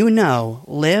you know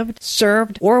lived,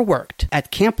 served, or worked at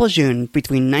Camp Lejeune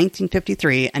between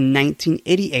 1953 and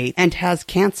 1988 and has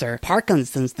cancer,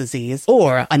 Parkinson's disease,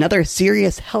 or another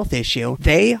serious health issue,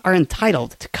 they are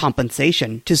entitled to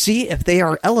compensation. To see if they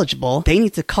are eligible, they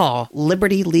need to call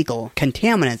Liberty Legal.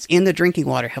 Contaminants in the drinking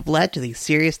water have led to these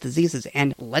serious diseases,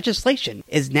 and legislation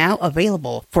is now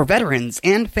available for veterans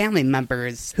and family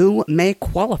members who may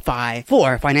qualify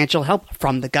for financial help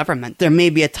from the government. There may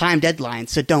be a time deadline,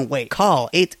 so don't wait. Call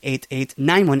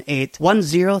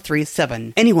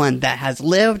 888-918-1037. Anyone that has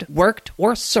lived, worked,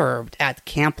 or served at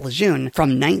Camp Lejeune from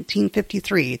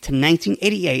 1953 to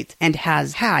 1988 and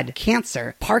has had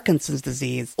cancer, Parkinson's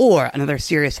disease, or another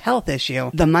serious health issue,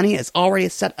 the money is already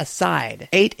set aside.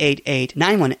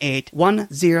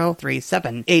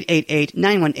 888-918-1037.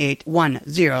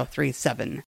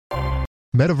 888-918-1037.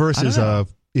 Metaverse is a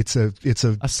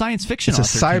science fiction. It's a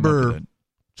author cyber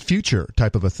future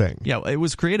type of a thing. Yeah, it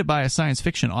was created by a science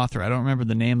fiction author. I don't remember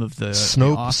the name of the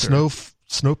author.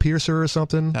 Snowpiercer or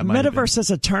something. Metaverse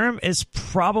as a term is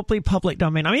probably public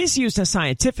domain. I mean, it's used in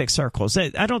scientific circles.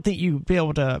 I don't think you'd be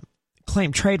able to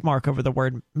claim trademark over the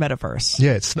word metaverse.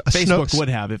 Yeah, Facebook would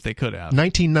have if they could have.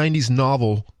 1990s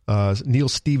novel, Neil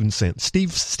Stephenson,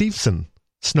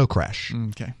 Snow Crash.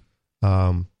 Okay.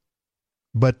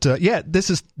 But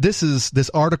this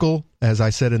article, as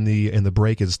I said in the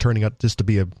break, is turning out just to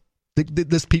be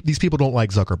these people don't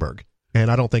like Zuckerberg,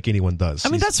 and I don't think anyone does. I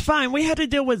mean, that's fine. We had to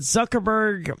deal with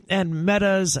Zuckerberg and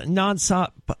Meta's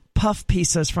nonstop puff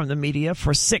pieces from the media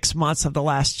for 6 months of the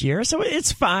last year, so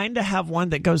it's fine to have one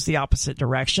that goes the opposite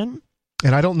direction.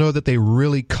 And I don't know that they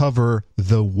really cover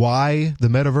the why the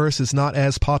metaverse is not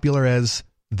as popular as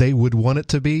they would want it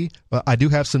to be. I do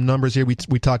have some numbers here. We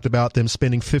talked about them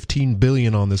spending $15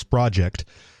 billion on this project,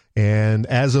 and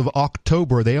as of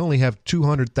October, they only have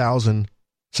 200,000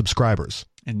 subscribers,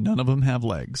 and none of them have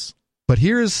legs. But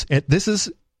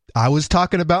I was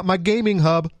talking about my gaming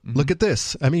hub. Mm-hmm. Look at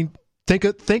this. I mean, think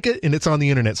it, and it's on the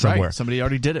internet somewhere. Right. Somebody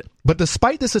already did it. But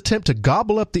despite this attempt to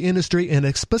gobble up the industry and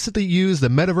explicitly use the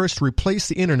metaverse to replace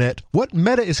the internet, what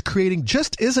Meta is creating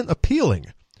just isn't appealing.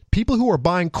 People who are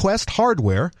buying Quest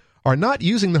hardware are not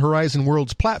using the Horizon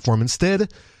Worlds platform.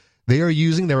 Instead, they are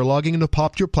logging into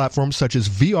popular platforms such as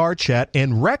VR Chat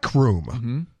and Rec Room.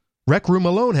 Mm-hmm. Rec Room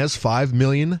alone has 5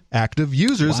 million active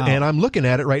users, Wow. and I'm looking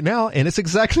at it right now, and it's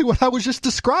exactly what I was just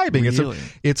describing. Really?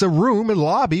 It's a room and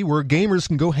lobby where gamers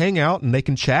can go hang out, and they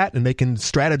can chat, and they can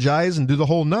strategize, and do the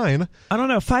whole nine. I don't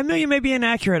know. 5 million may be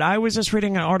inaccurate. I was just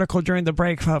reading an article during the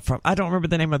break from I don't remember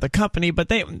the name of the company, but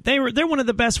they're one of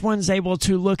the best ones able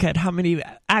to look at how many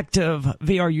active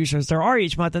VR users there are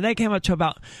each month, and they came up to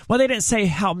about, well, they didn't say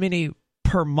how many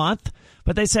per month,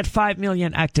 but they said 5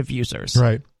 million active users.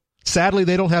 Right. Sadly,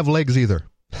 they don't have legs either.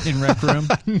 In Rec Room.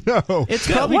 No. It's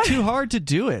probably too hard to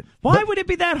do it. Why would it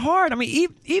be that hard? I mean,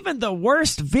 even the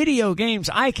worst video games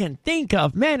I can think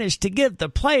of manage to give the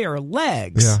player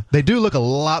legs. Yeah, they do look a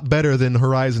lot better than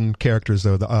Horizon characters,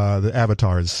 though. The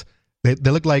avatars, they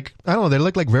look like, I don't know. They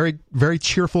look like very, very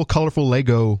cheerful, colorful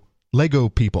Lego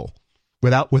people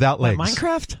without Like legs.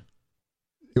 Minecraft?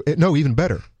 No, even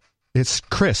better. It's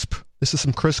crisp. This is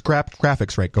some crisp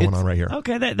graphics going on right here.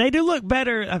 Okay, they do look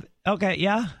better. Okay,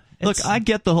 yeah. Look, I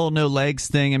get the whole no legs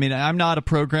thing. I mean, I'm not a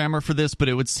programmer for this, but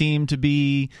it would seem to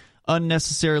be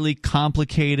unnecessarily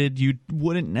complicated. You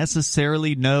wouldn't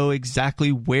necessarily know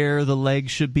exactly where the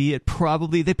legs should be. They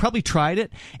probably tried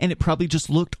it, and it probably just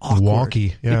looked awkward.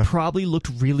 Wonky, yeah. It probably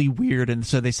looked really weird, and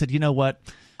so they said, you know what?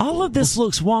 All of this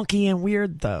looks wonky and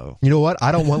weird, though. You know what?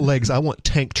 I don't want legs. I want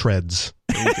tank treads.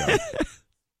 There you go.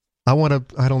 I want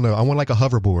like a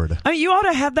hoverboard. I mean, you ought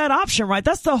to have that option, right?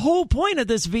 That's the whole point of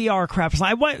this VR crap. It's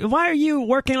like, why are you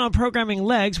working on programming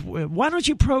legs? Why don't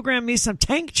you program me some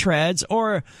tank treads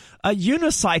or a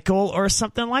unicycle or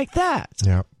something like that?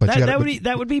 Yeah, but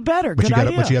that would be better. But Good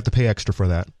idea. But you have to pay extra for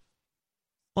that.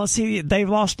 Well, see, they've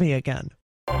lost me again.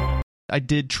 I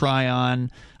did try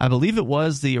on, I believe it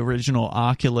was the original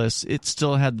Oculus. It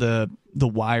still had the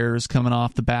wires coming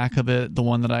off the back of it, the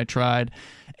one that I tried.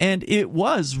 And it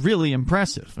was really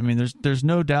impressive. I mean, there's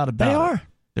no doubt about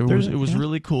it. It was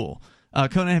really cool.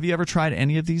 Conan, have you ever tried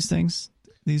any of these things,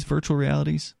 these virtual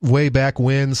realities? Way back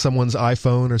when, someone's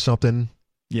iPhone or something.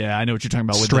 Yeah, I know what you're talking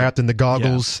about. Strapped in the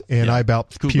goggles, and I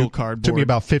about Google puked. Cardboard. Took me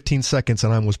about 15 seconds,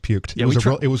 and I almost puked. Yeah,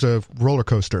 it was a roller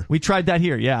coaster. We tried that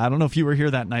here. Yeah, I don't know if you were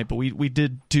here that night, but we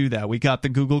did do that. We got the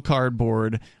Google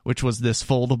Cardboard, which was this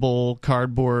foldable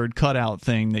cardboard cutout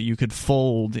thing that you could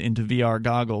fold into VR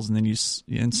goggles, and then you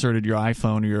inserted your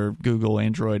iPhone or your Google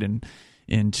Android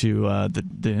into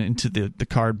the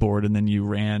cardboard, and then you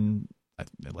ran,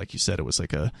 like you said, it was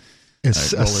like a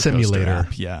simulator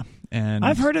app. Yeah. And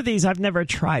I've heard of these. I've never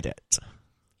tried it.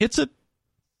 It's a,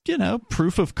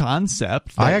 proof of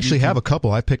concept. I actually have a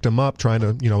couple. I picked them up trying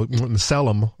to, sell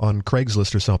them on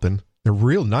Craigslist or something. They're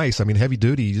real nice. I mean, heavy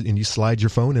duty, and you slide your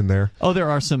phone in there. Oh, there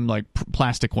are some like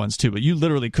plastic ones too, but you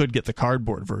literally could get the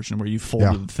cardboard version where you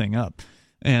folded the thing up.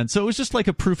 And so it was just like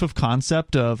a proof of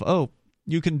concept of,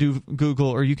 you can do Google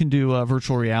or you can do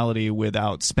virtual reality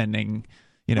without spending,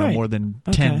 more than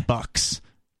 $10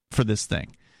 for this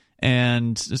thing.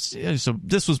 And so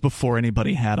this was before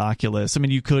anybody had Oculus. I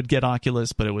mean, you could get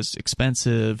Oculus, but it was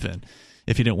expensive. And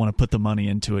if you didn't want to put the money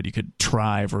into it, you could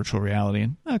try virtual reality.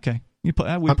 And we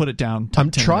put it down.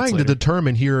 I'm trying to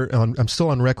determine here. I'm still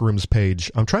on Rec Room's page.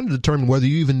 I'm trying to determine whether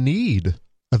you even need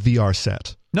a VR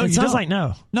set. No, it sounds like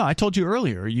no. No, I told you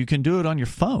earlier. You can do it on your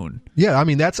phone. Yeah, I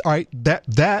mean that's all right.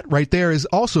 That right there is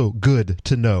also good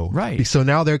to know. Right. So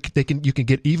now you can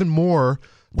get even more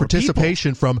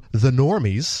participation from the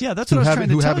normies. Yeah, that's what I was trying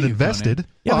to tell you, haven't invested.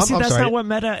 Conan. Yeah, well, that's not what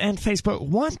Meta and Facebook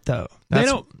want, though.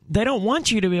 They don't want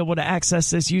you to be able to access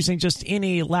this using just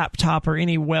any laptop or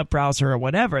any web browser or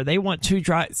whatever. They want to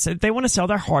they want to sell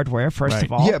their hardware first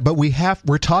of all. Yeah, but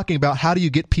we're talking about how do you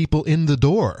get people in the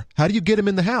door? How do you get them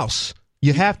in the house?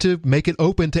 You have to make it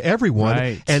open to everyone,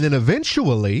 and then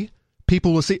eventually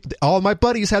people will see. All my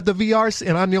buddies have the VRs,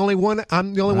 and I'm the only one.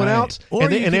 I'm the only one out. Or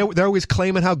they're always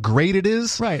claiming how great it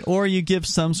is. Right. Or you give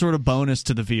some sort of bonus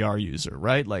to the VR user,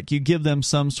 right? Like you give them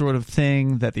some sort of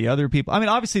thing that the other people. I mean,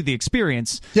 obviously the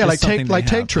experience. Yeah, is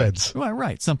tank treads.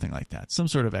 Right. Something like that. Some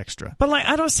sort of extra. But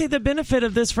I don't see the benefit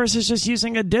of this versus just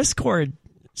using a Discord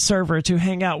server to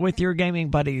hang out with your gaming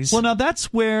buddies. Well, now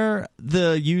that's where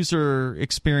the user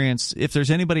experience, if there's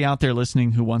anybody out there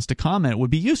listening who wants to comment,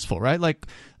 would be useful, right? Like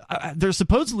there's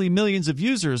supposedly millions of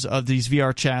users of these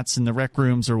VR chats in the rec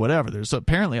rooms or whatever. There's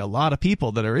apparently a lot of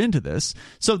people that are into this,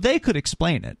 so they could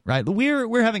explain it, right?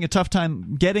 We're having a tough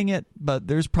time getting it, but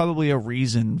there's probably a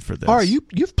reason for this. All right,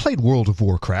 you've played World of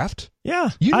Warcraft.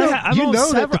 Yeah,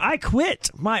 I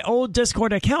quit my old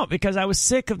Discord account because I was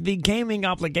sick of the gaming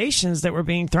obligations that were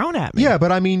being thrown at me. Yeah,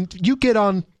 but I mean, you get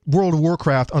on World of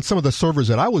Warcraft on some of the servers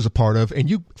that I was a part of,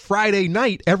 and Friday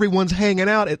night, everyone's hanging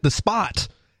out at the spot,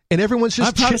 and everyone's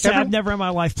just. I've never in my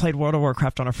life played World of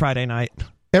Warcraft on a Friday night.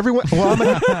 Everyone, well,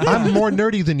 I'm more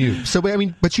nerdy than you. So I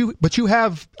mean, but you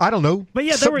have, I don't know. But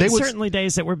yeah, there were certainly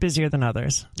days that were busier than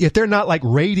others. If they're not like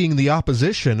raiding the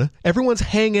opposition, everyone's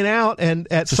hanging out and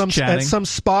at some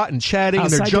spot and chatting,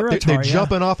 outside and they're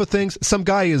jumping off of things. Some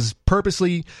guy is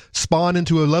purposely spawned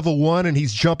into a level 1 and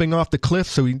he's jumping off the cliff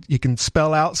so he can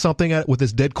spell out something with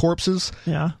his dead corpses.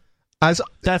 Yeah.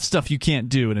 That's stuff you can't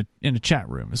do in a chat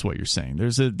room, is what you're saying.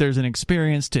 There's an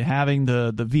experience to having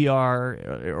the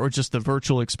VR or just the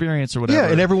virtual experience or whatever.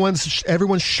 Yeah, and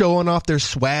everyone's showing off their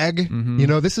swag. Mm-hmm. You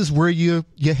know, this is where you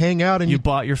hang out and you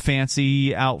bought your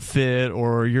fancy outfit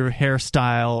or your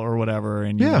hairstyle or whatever,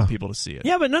 and you want people to see it.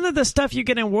 Yeah, but none of the stuff you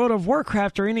get in World of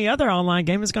Warcraft or any other online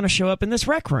game is going to show up in this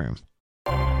rec room.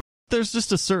 There's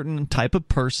just a certain type of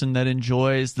person that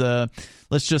enjoys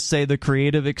let's just say, the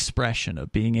creative expression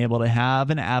of being able to have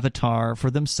an avatar for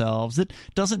themselves that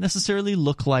doesn't necessarily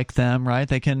look like them, right?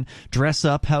 They can dress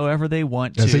up however they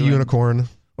want to. As a unicorn.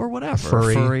 Or whatever.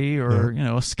 A furry or,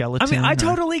 a skeleton. I mean, I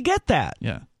totally get that.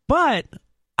 Yeah. But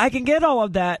I can get all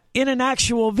of that in an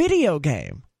actual video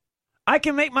game. I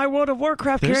can make my World of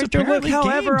Warcraft character look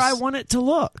however I want it to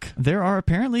look. There are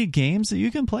apparently games that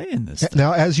you can play in this.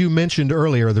 Now, as you mentioned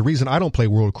earlier, the reason I don't play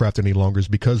World of Warcraft any longer is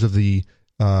because of the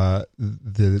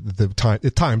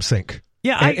time sink.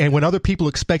 Yeah, and when other people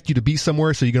expect you to be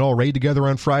somewhere so you can all raid together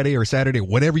on Friday or Saturday,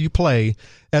 whatever you play,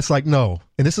 that's like, no.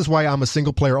 And this is why I'm a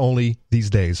single player only these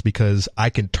days, because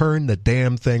I can turn the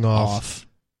damn thing off.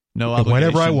 No obligation.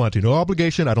 Whenever I want to. No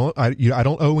obligation. I don't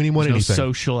owe anyone There's anything.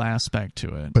 No social aspect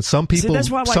to it. But some people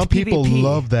people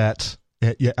love that.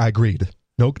 Yeah, I agreed.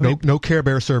 No Care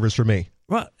Bear service for me.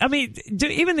 Well, I mean,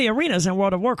 even the arenas in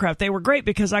World of Warcraft, they were great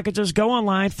because I could just go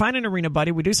online, find an arena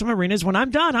buddy, we do some arenas. When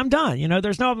I'm done, I'm done. You know,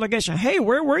 there's no obligation. Hey,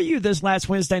 where were you this last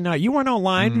Wednesday night? You weren't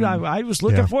online. I was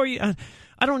looking for you.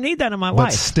 I don't need that in my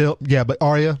life. Still, but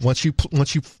Arya, once you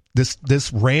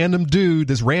this random dude,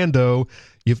 this rando,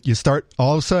 you start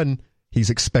all of a sudden. He's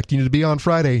expecting you to be on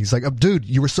Friday. He's like, oh, dude,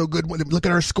 you were so good. Look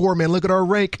at our score, man. Look at our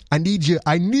rank. I need you.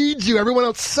 Everyone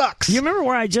else sucks. You remember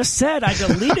where I just said I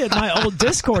deleted my old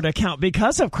Discord account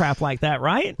because of crap like that,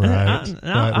 right? Right.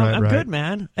 I'm good,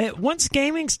 man. Once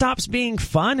gaming stops being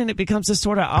fun and it becomes this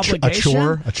sort of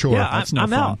obligation. A chore. Yeah,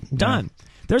 I'm out. Done.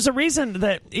 There's a reason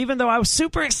that even though I was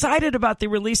super excited about the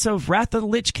release of Wrath of the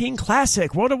Lich King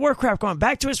Classic, World of Warcraft going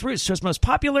back to its roots, to its most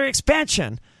popular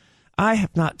expansion, I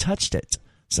have not touched it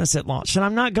since it launched, and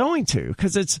I'm not going to,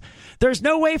 because there's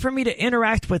no way for me to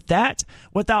interact with that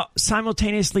without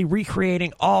simultaneously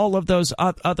recreating all of those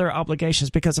other obligations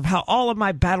because of how all of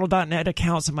my Battle.net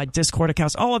accounts and my Discord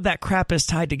accounts, all of that crap is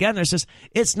tied together.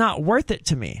 It's not worth it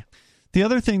to me. The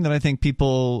other thing that I think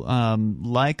people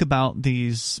like about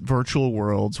these virtual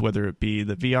worlds, whether it be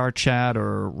the VR chat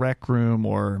or Rec Room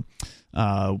or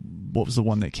what was the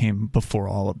one that came before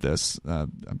all of this?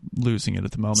 I'm losing it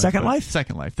at the moment. Second Life,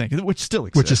 thank you. Which still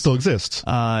exists.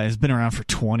 Has been around for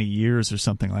 20 years or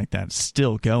something like that. It's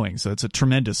still going, so it's a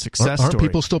tremendous success story. Aren't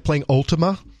people still playing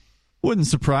Ultima? Wouldn't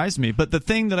surprise me, but the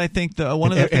thing that I think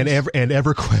one of the and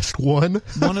EverQuest 1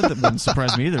 wouldn't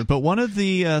surprise me either. But one of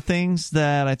the things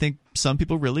that I think some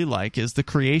people really like is the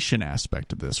creation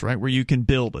aspect of this, right? Where you can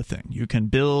build a thing, you can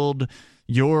build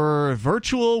your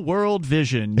virtual world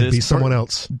vision. And be someone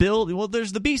else.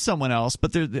 There's the be someone else,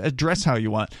 but dress how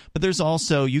you want. But there's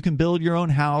also, you can build your own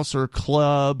house or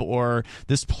club or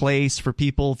this place for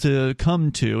people to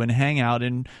come to and hang out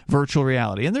in virtual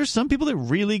reality. And there's some people that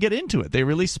really get into it. They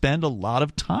really spend a lot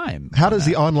of time. How does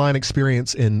the online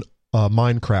experience in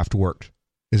Minecraft work?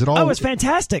 Is it all? Oh, it's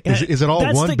fantastic. Is it all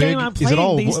That's one the big? Game I'm is it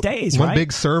all these days, one right?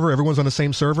 big server? Everyone's on the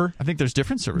same server. I think there's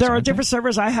different servers. There are different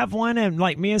servers. I have one, and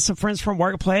like me and some friends from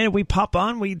work play. We pop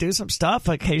on, we do some stuff.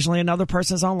 Occasionally, another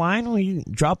person's online. We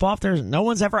drop off. There's no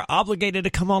one's ever obligated to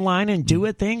come online and do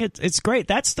a thing. It's great.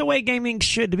 That's the way gaming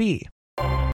should be.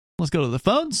 Let's go to the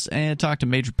phones and talk to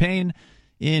Major Payne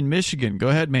in Michigan. Go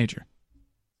ahead, Major.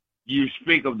 You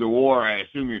speak of the war. I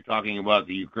assume you're talking about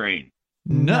the Ukraine.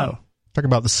 No. Talking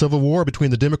about the civil war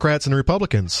between the Democrats and the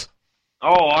Republicans. Oh,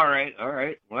 all right.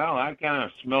 Well, I kind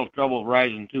of smell trouble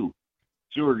rising, too.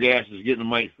 Sewer gas is getting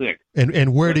mighty thick.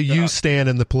 And where do you stand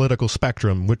in the political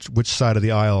spectrum? Which side of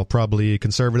the aisle? Probably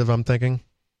conservative, I'm thinking?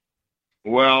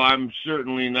 Well, I'm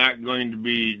certainly not going to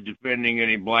be defending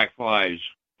any black flies.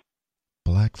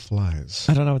 Black flies?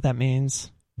 I don't know what that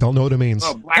means. Don't know what it means.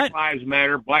 Well, black lives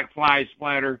matter. Black flies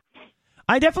splatter.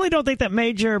 I definitely don't think that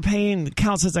Major Payne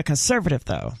counts as a conservative,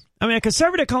 though. I mean, a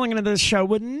conservative calling into this show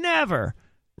would never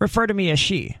refer to me as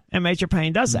she, and Major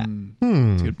Payne does that.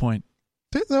 That's a good point.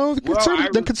 No,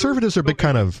 the conservatives are a big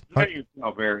kind of...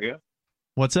 yourself area.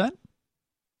 What's that?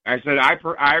 I said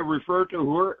I refer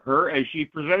to her as she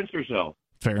presents herself.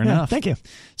 Fair enough. Thank you.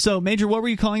 So, Major, what were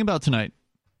you calling about tonight?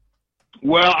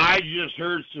 Well, I just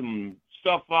heard some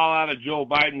stuff fall out of Joe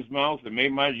Biden's mouth that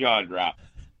made my jaw drop.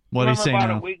 What did he say about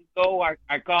now? a week ago,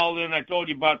 I called in. I told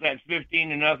you about that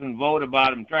 15-0 vote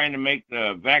about him trying to make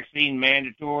the vaccine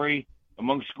mandatory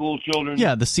among school children.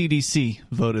 Yeah, the CDC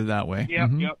voted that way.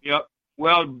 Yep.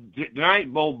 Well,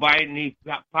 tonight, Joe Biden, he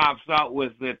pops out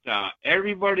with that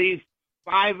everybody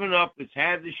 5 and up that's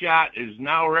had the shot is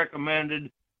now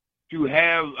recommended to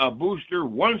have a booster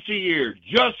once a year,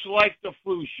 just like the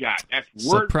flu shot. That's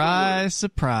word Surprise, for word.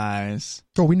 surprise.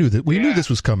 Oh, we knew that. We knew this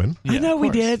was coming. Yeah, I know of we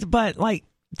course. did, but like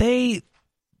they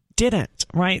didn't,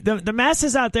 right? The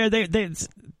masses out there,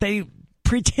 they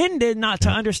pretended not to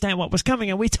understand what was coming,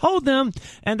 and we told them,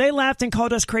 and they laughed and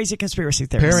called us crazy conspiracy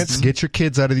theorists. Parents, get your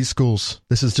kids out of these schools.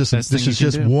 This is just Best thing you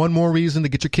can do. one more reason to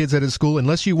get your kids out of school,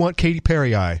 unless you want Katy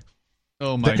Perry eye.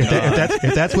 Oh my If God!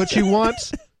 if that's what you want.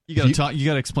 You got to talk. You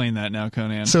got to explain that now,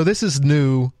 Conan. So this is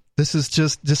new. This is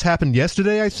just happened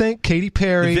yesterday, I think. Katy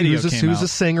Perry, The video who's came out. a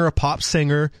singer, a pop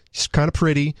singer. She's kind of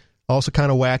pretty, also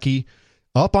kind of wacky,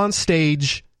 up on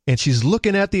stage, and she's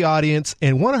looking at the audience,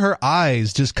 and one of her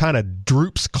eyes just kind of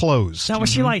droops closed. Now,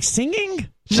 was she like singing?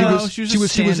 she was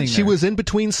just standing she there. was in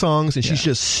between songs, and she's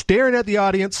just staring at the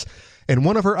audience, and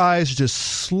one of her eyes just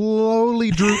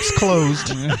slowly droops closed,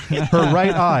 her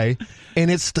right eye. And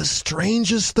it's the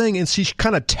strangest thing. And she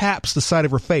kind of taps the side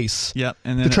of her face Yep,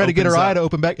 and then to try it to get her opens eye up. to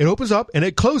open back. It opens up and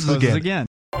it closes again.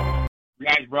 You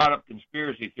guys brought up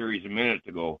conspiracy theories a minute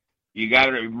ago. You got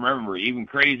to remember, even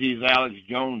crazy as Alex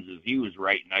Jones is, he was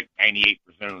right like 98%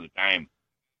 of the time.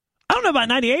 I don't know about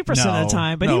 98% of No, the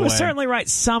time, but no he was way. certainly right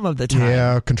some of the time.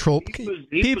 Yeah, control. He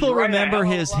People was right remember a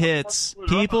hell of a his lot of hits. fucking was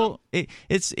People,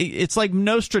 it's like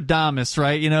Nostradamus,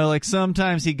 right? You know, like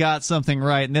sometimes he got something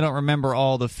right, and they don't remember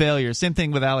all the failures. Same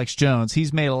thing with Alex Jones.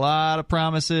 He's made a lot of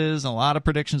promises, a lot of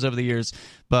predictions over the years,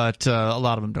 but a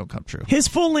lot of them don't come true. His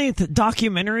full-length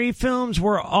documentary films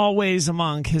were always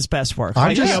among his best work. I'm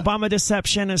Like just- the Obama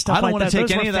Deception and stuff I don't like want that. to take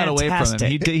Those any were of that away from him.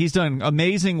 fantastic. He's done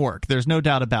amazing work. There's no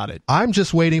doubt about it. I'm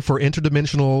just waiting for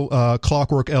interdimensional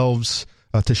clockwork elves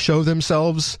to show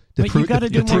themselves to But you got to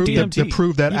do more DMT. to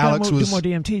prove that You gotta Alex do was more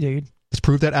DMT, dude. to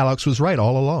prove that Alex was right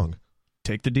all along.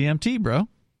 Take the DMT, bro.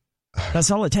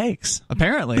 That's all it takes.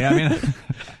 Apparently, I mean,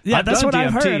 Yeah, I've that's done what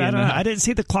I've DMT, heard. I and, don't know. I didn't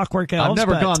see the Clockwork Elves. I've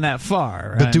never but gone that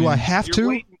far. But do mean, I have You're to?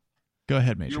 waiting, Go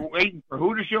ahead, Major. you're waiting for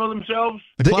who to show themselves?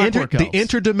 The Clockwork the Elves.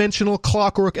 interdimensional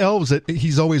clockwork elves that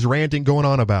he's always ranting going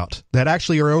on about that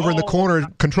actually are over in the corner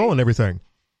controlling everything.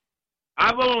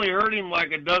 I've only heard him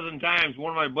like a dozen times. One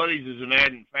of my buddies is an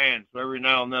ardent fan, so every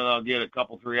now and then I'll get a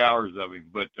couple, 3 hours of him.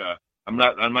 But I'm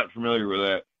not familiar with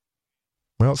that.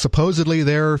 Well, supposedly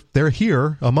they're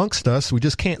here amongst us. We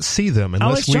just can't see them Alex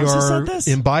unless we Jones has are said this?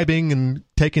 imbibing and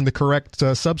taking the correct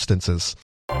substances.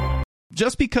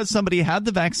 Just because somebody had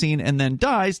the vaccine and then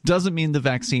dies doesn't mean the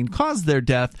vaccine caused their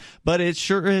death, but it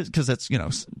sure is, because it's, you know,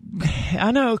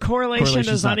 I know correlation Correlation's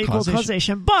does not not equal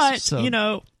causation, but So- you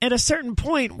know, at a certain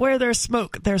point where there's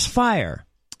smoke, there's fire.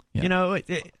 Yeah. You know, I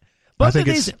both think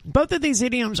of these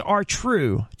idioms are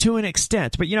true to an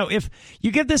extent. But you know, if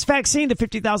you give this vaccine to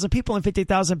 50,000 people and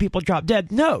 50,000 people drop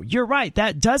dead, no, you're right.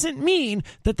 That doesn't mean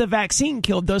that the vaccine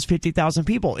killed those 50,000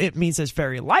 people. It means it's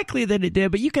very likely that it did,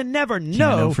 but you can never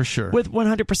know for sure. with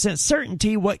 100%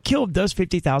 certainty what killed those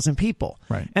 50,000 people.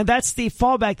 Right. And that's the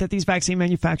fallback that these vaccine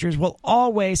manufacturers will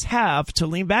always have to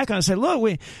lean back on and say, look,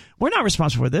 we're not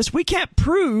responsible for this. We can't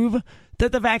prove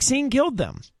that the vaccine killed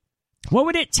them. What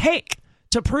would it take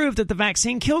to prove that the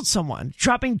vaccine killed someone?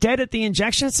 Dropping dead at the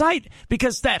injection site?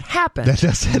 Because that happened.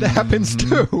 That happens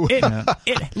too.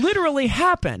 It literally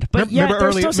happened. But yet Remember they're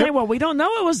early- still saying, well, we don't know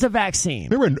it was the vaccine.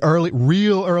 Remember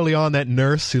real early on, that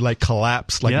nurse who like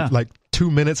collapsed like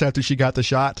 2 minutes after she got the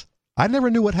shot? I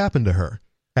never knew what happened to her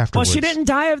Well, afterwards. she didn't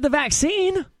die of the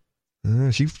vaccine.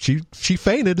 She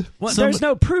fainted. Well, there's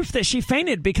no proof that she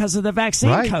fainted because of the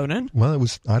vaccine, Right. Conan. Well, it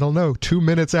was, I don't know, 2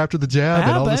 minutes after the jab, Yeah,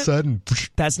 and all of a but- sudden,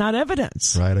 That's not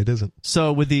evidence. right, it isn't.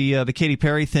 So with the Katy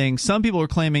Perry thing, some people were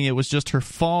claiming it was just her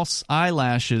false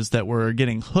eyelashes that were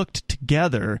getting hooked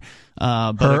together.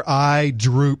 But Her eye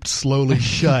drooped slowly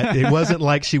shut. It wasn't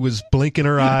like she was blinking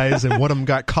her eyes and one of them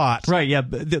got caught. right, yeah,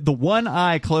 but the one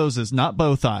eye closes, not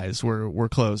both eyes were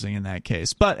closing in that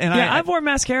case. But I've worn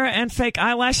mascara and fake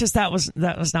eyelashes. That was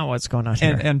not what's going on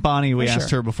here. and Bonnie, we For asked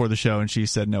sure. her before the show, and she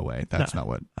said, "No way, that's not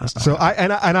what." That's not So what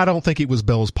I don't think it was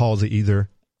Bell's palsy either.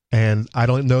 And I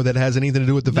don't know that it has anything to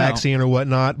do with the No. vaccine or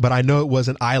whatnot, but I know it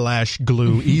wasn't eyelash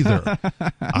glue either.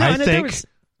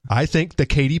 I think the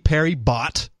Katy Perry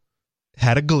bot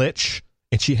had a glitch,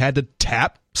 and she had to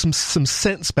tap some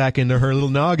sense back into her little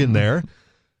noggin there.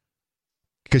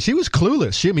 Because she was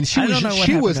clueless. She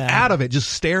was to out of it,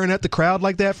 just staring at the crowd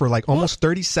like that for like almost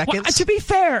 30 seconds. Well, to be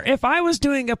fair, if I was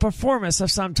doing a performance of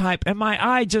some type and my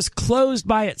eye just closed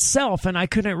by itself and I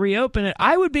couldn't reopen it,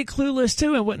 I would be clueless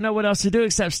too and wouldn't know what else to do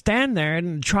except stand there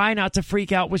and try not to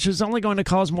freak out, which was only going to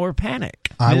cause more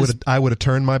panic. I would have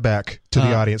turned my back to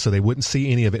the audience so they wouldn't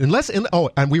see any of it.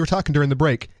 And we were talking during the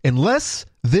break, unless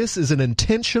this is an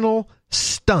intentional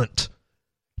stunt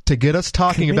to get us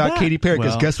talking about Katy Perry,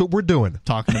 because guess what we're doing?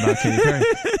 Talking about Katy Perry.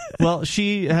 Well,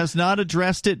 she has not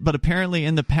addressed it, but apparently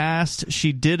in the past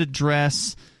she did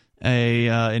address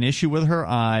an issue with her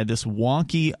eye, this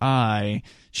wonky eye.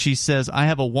 She says, I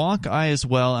have a wonk eye as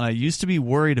well, and I used to be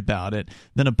worried about it.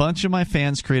 Then a bunch of my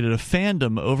fans created a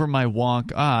fandom over my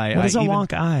wonk eye. What is a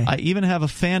wonk eye? I even have a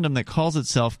fandom that calls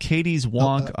itself Katie's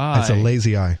Wonk Eye. That's a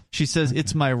lazy eye. She says,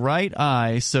 it's my right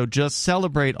eye, so just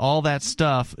celebrate all that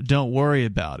stuff. Don't worry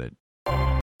about it.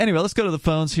 Anyway, let's go to the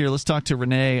phones here. Let's talk to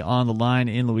Renee on the line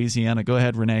in Louisiana. Go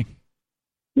ahead, Renee.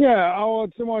 Yeah, I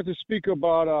wanted to speak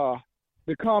about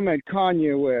the comment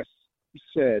Kanye West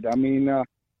said. I mean, I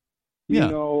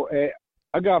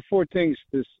got four things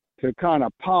to kind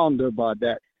of ponder about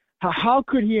that. How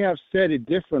could he have said it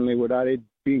differently without it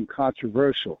being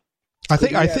controversial? I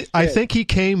think he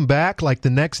came back like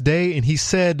the next day and he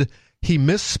said he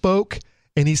misspoke,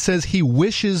 and he says he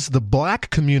wishes the black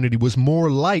community was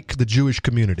more like the Jewish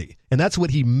community, and that's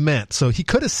what he meant. So he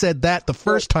could have said that the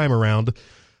first time around.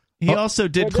 He also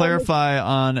did clarify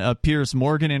on a Piers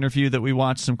Morgan interview that we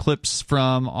watched some clips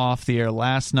from off the air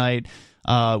last night,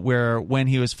 where when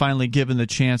he was finally given the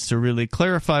chance to really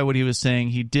clarify what he was saying,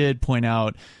 he did point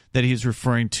out that he's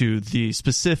referring to the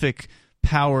specific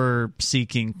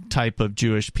power-seeking type of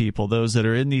Jewish people, those that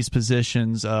are in these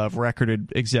positions of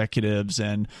recorded executives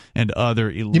and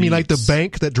other elites. You mean like the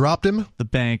bank that dropped him? The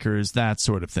bankers, that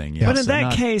sort of thing. Yes. But in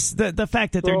that case, the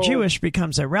fact that they're Jewish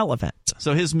becomes irrelevant.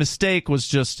 So his mistake was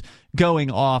just going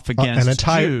off against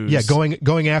Jews. Yeah,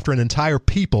 going after an entire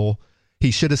people. He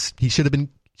should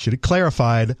have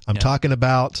clarified. I'm talking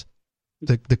about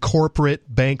the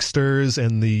corporate banksters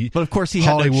and the But of course he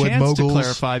Hollywood had no chance moguls. to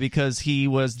clarify because he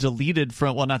was deleted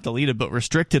from, well, not deleted, but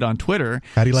restricted on Twitter.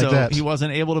 How do you like that? He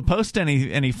wasn't able to post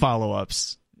any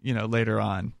follow-ups, later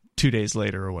on, 2 days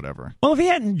later or whatever. Well, if he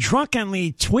hadn't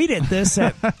drunkenly tweeted this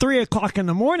at 3 o'clock in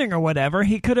the morning or whatever,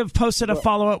 he could have posted a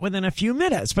follow-up within a few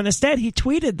minutes. But instead, he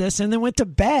tweeted this and then went to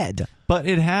bed. But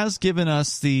it has given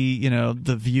us the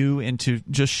view into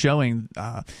just showing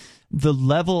the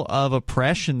level of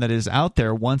oppression that is out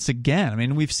there once again. I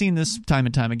mean, we've seen this time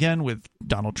and time again with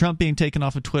Donald Trump being taken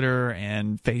off of Twitter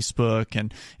and Facebook,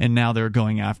 and now they're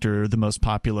going after the most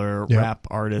popular rap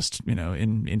artist,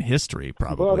 in history,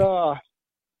 probably.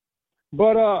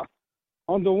 But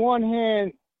on the one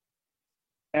hand,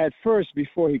 at first,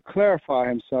 before he clarified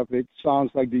himself, it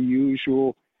sounds like the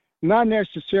usual, not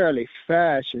necessarily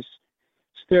fascist,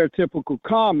 stereotypical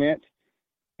comment.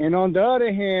 And on the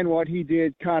other hand, what he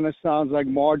did kind of sounds like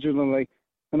marginally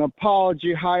an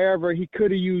apology. However, he could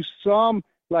have used some,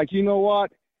 like, you know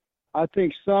what? I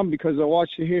think some, because I watch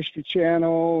the History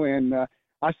Channel and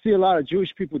I see a lot of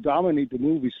Jewish people dominate the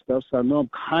movie stuff, so I know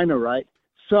I'm kind of right.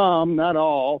 Some, not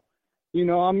all.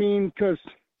 Because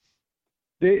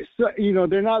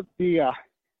they're not the,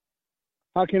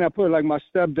 how can I put it, like my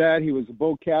stepdad, he was a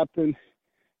boat captain.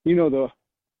 The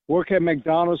work at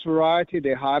McDonald's variety,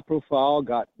 they're high profile,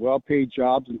 got well-paid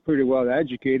jobs and pretty well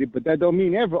educated, but that don't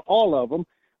mean all of them.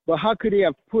 But how could he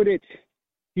have put it?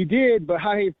 He did, but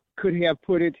how could he have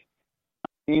put it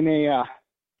in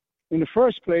the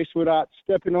first place without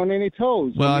stepping on any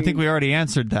toes? Well, I think we already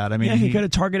answered that. I mean, he could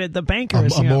have targeted the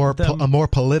bankers. A more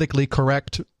politically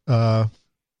correct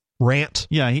rant.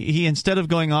 Yeah, he instead of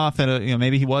going off at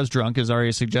maybe he was drunk, as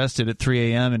Arya suggested, at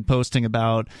 3 a.m. and posting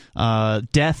about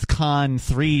Death Con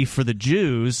 3 for the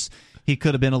Jews, he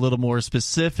could have been a little more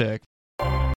specific.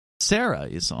 Sarah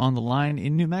is on the line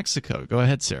in New Mexico. Go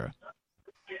ahead, Sarah.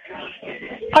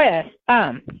 Oh, yes.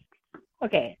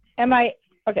 Okay.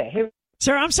 Here.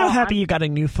 Sarah, I'm so happy you got a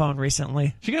new phone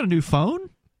recently. She got a new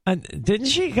phone? Didn't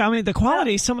she? I mean, the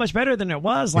quality is so much better than it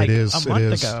was a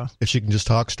month ago. If she can just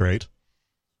talk straight.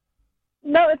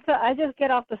 No, I just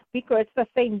get off the speaker. It's the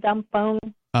same dumb phone.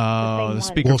 Oh, the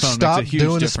speaker phone makes a stop huge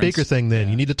doing difference. the speaker thing then.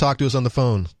 You need to talk to us on the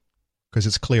phone because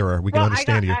it's clearer. We can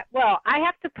understand you. I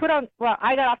have to put on. Well,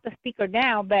 I got off the speaker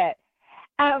now, but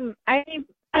I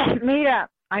made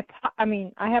I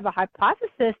have a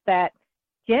hypothesis that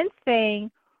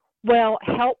ginseng will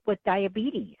help with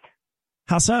diabetes.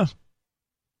 How so?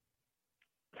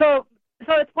 So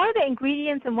So it's one of the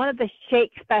ingredients in one of the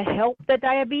shakes that help the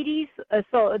diabetes.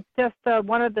 So it's just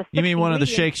one of the. You mean one of the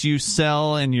ingredients. shakes you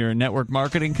sell in your network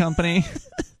marketing company?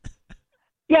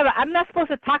 Yeah, but I'm not supposed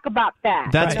to talk about that.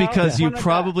 That's you know? because you One of the-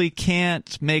 probably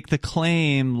can't make the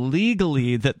claim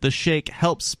legally that the shake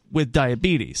helps with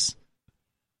diabetes.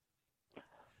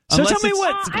 So tell me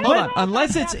Hold on.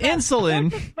 Unless it's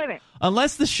insulin, Wait a minute.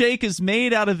 unless the shake is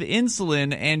made out of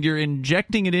insulin and you're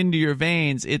injecting it into your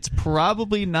veins, it's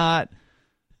probably not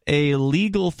a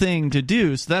legal thing to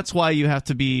do. So that's why you have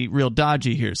to be real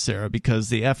dodgy here, Sarah, because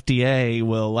the FDA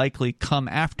will likely come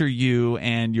after you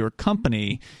and your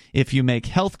company if you make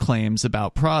health claims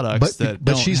about products that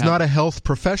But don't she's have- not a health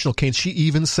professional. Can she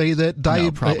even say that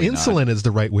probably insulin is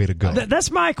the right way to go? That's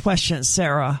my question,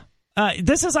 Sarah.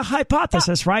 This is a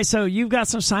hypothesis, right? So you've got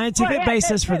some scientific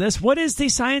basis for this. What is the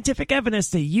scientific evidence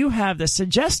that you have that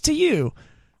suggests to you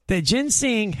that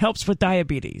ginseng helps with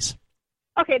diabetes?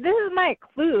 Okay, this is my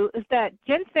clue, is that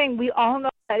ginseng, we all know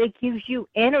that it gives you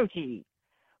energy.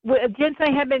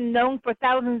 Ginseng has been known for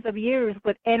thousands of years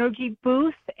with energy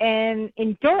boost and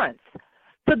endurance.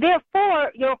 So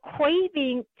therefore, your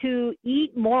craving to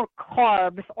eat more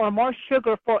carbs or more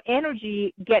sugar for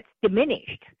energy gets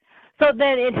diminished. So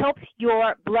then it helps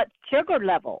your blood sugar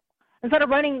level. Instead of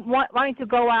wanting to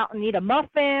go out and eat a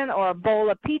muffin or a bowl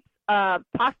of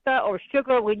pasta or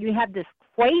sugar when you have this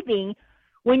craving,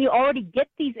 when you already get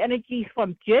these energies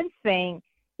from ginseng,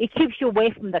 it keeps you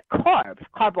away from the carbs,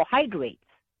 carbohydrates,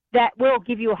 that will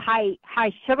give you high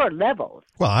sugar levels.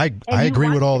 Well, I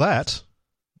agree with all that.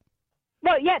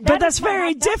 Well, yeah, But that's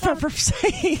very different from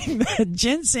saying that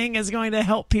ginseng is going to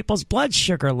help people's blood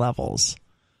sugar levels.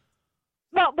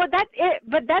 Well, but that's it.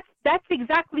 But that's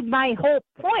exactly my whole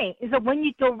point. Is that when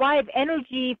you derive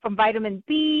energy from vitamin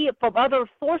B, from other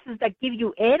sources that give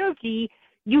you energy,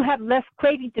 you have less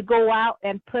craving to go out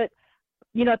and put,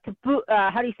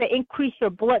 increase your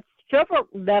blood sugar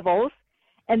levels,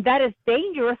 and that is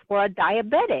dangerous for a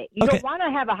diabetic. You don't want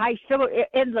to have a high sugar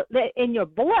in your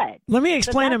blood. Let me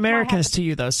explain Americans to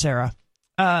you, though, Sarah.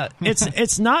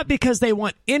 It's not because they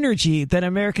want energy that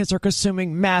Americans are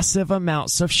consuming massive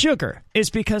amounts of sugar. It's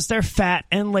because they're fat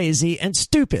and lazy and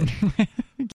stupid.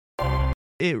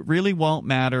 It really won't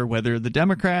matter whether the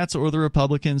Democrats or the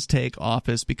Republicans take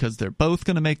office because they're both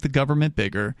going to make the government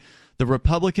bigger. The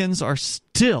Republicans are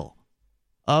still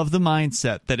of the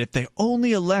mindset that if they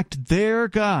only elect their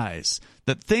guys,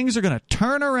 that things are going to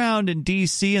turn around in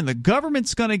D.C. and the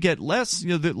government's going to get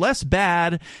less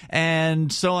bad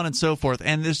and so on and so forth.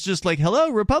 And it's just like, hello,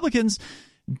 Republicans,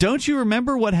 don't you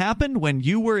remember what happened when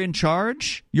you were in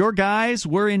charge? Your guys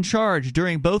were in charge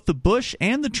during both the Bush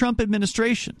and the Trump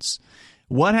administrations.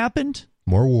 What happened?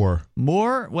 More war.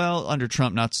 More? Well, under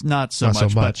Trump, not so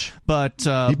much. But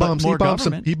he bombed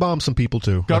some people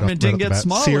too. Government didn't get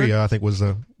smaller. Syria, I think, was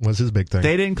his big thing.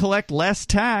 They didn't collect less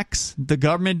tax. The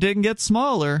government didn't get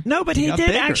smaller. No, but he did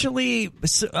bigger. actually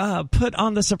put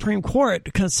on the Supreme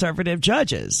Court conservative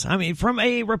judges. I mean, from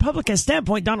a Republican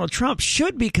standpoint, Donald Trump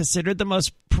should be considered the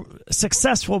most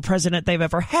successful president they've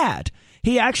ever had.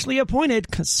 He actually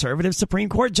appointed conservative Supreme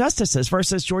Court justices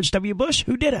versus George W. Bush,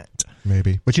 who didn't.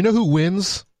 Maybe. But you know who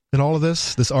wins in all of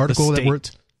this? This article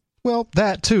well,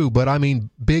 that too, but I mean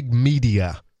big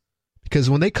media. Because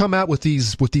when they come out with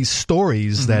these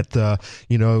stories that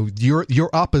your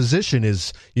opposition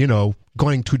is,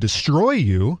 going to destroy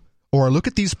you, or look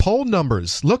at these poll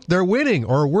numbers. Look, they're winning,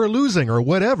 or we're losing, or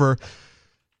whatever.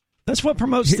 That's what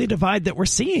promotes the divide that we're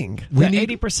seeing.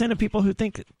 80% of people who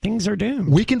think things are doomed.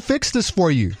 We can fix this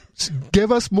for you.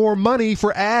 Give us more money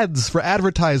for ads, for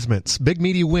advertisements. Big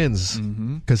media wins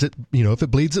because if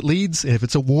it bleeds, it leads. If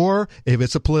it's a war, if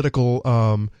it's a political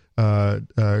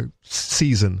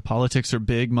season, politics are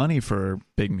big money for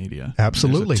big media.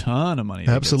 Absolutely, there's a ton of money.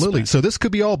 Absolutely. So this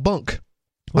could be all bunk.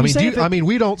 We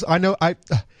don't. I know.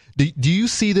 Do you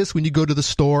see this when you go to the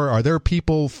store? Are there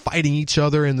people fighting each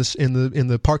other in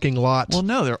the parking lot? Well,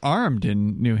 no, they're armed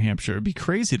in New Hampshire. It'd be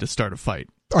crazy to start a fight.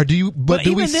 But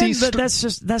that's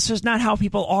just not how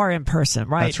people are in person,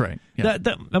 right? That's right. Yeah.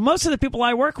 Most of the people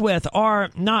I work with are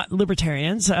not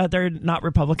libertarians. They're not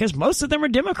Republicans. Most of them are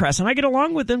Democrats, and I get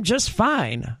along with them just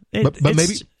fine.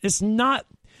 It's not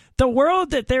the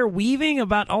world that they're weaving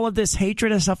about all of this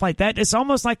hatred and stuff like that. It's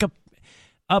almost like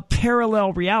a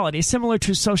parallel reality, similar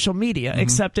to social media,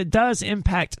 except it does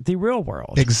impact the real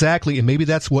world. Exactly, and maybe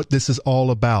that's what this is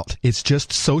all about. It's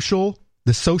just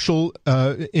the social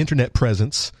internet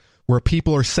presence where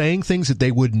people are saying things that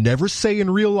they would never say in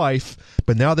real life,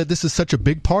 but now that this is such a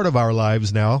big part of our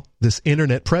lives now, this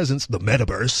internet presence, the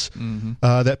metaverse,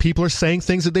 that people are saying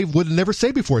things that they would never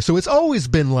say before. So it's always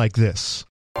been like this.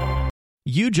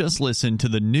 You just listened to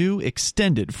the new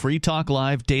extended Free Talk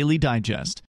Live Daily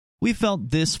Digest. We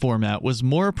felt this format was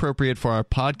more appropriate for our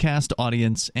podcast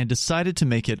audience and decided to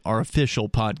make it our official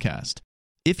podcast.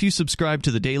 If you subscribe to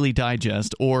the Daily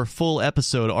Digest or full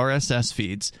episode RSS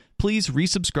feeds, please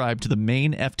resubscribe to the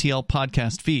main FTL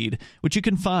podcast feed, which you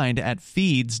can find at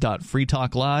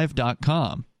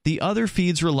feeds.freetalklive.com. The other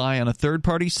feeds rely on a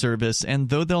third-party service, and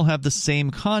though they'll have the same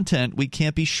content, we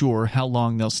can't be sure how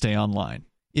long they'll stay online.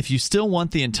 If you still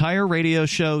want the entire radio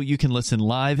show, you can listen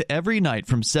live every night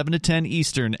from 7 to 10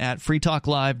 Eastern at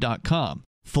freetalklive.com.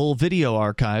 Full video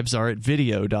archives are at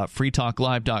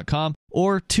video.freetalklive.com,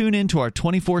 or tune into our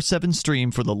 24/7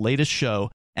 stream for the latest show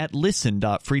at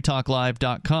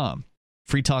listen.freetalklive.com.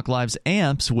 Free Talk Live's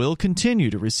amps will continue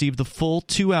to receive the full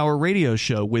 2-hour radio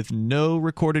show with no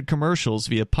recorded commercials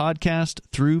via podcast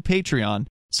through Patreon,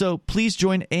 so please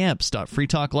join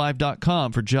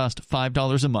amps.freetalklive.com for just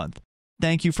 $5 a month.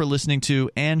 Thank you for listening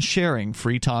to and sharing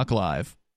Free Talk Live.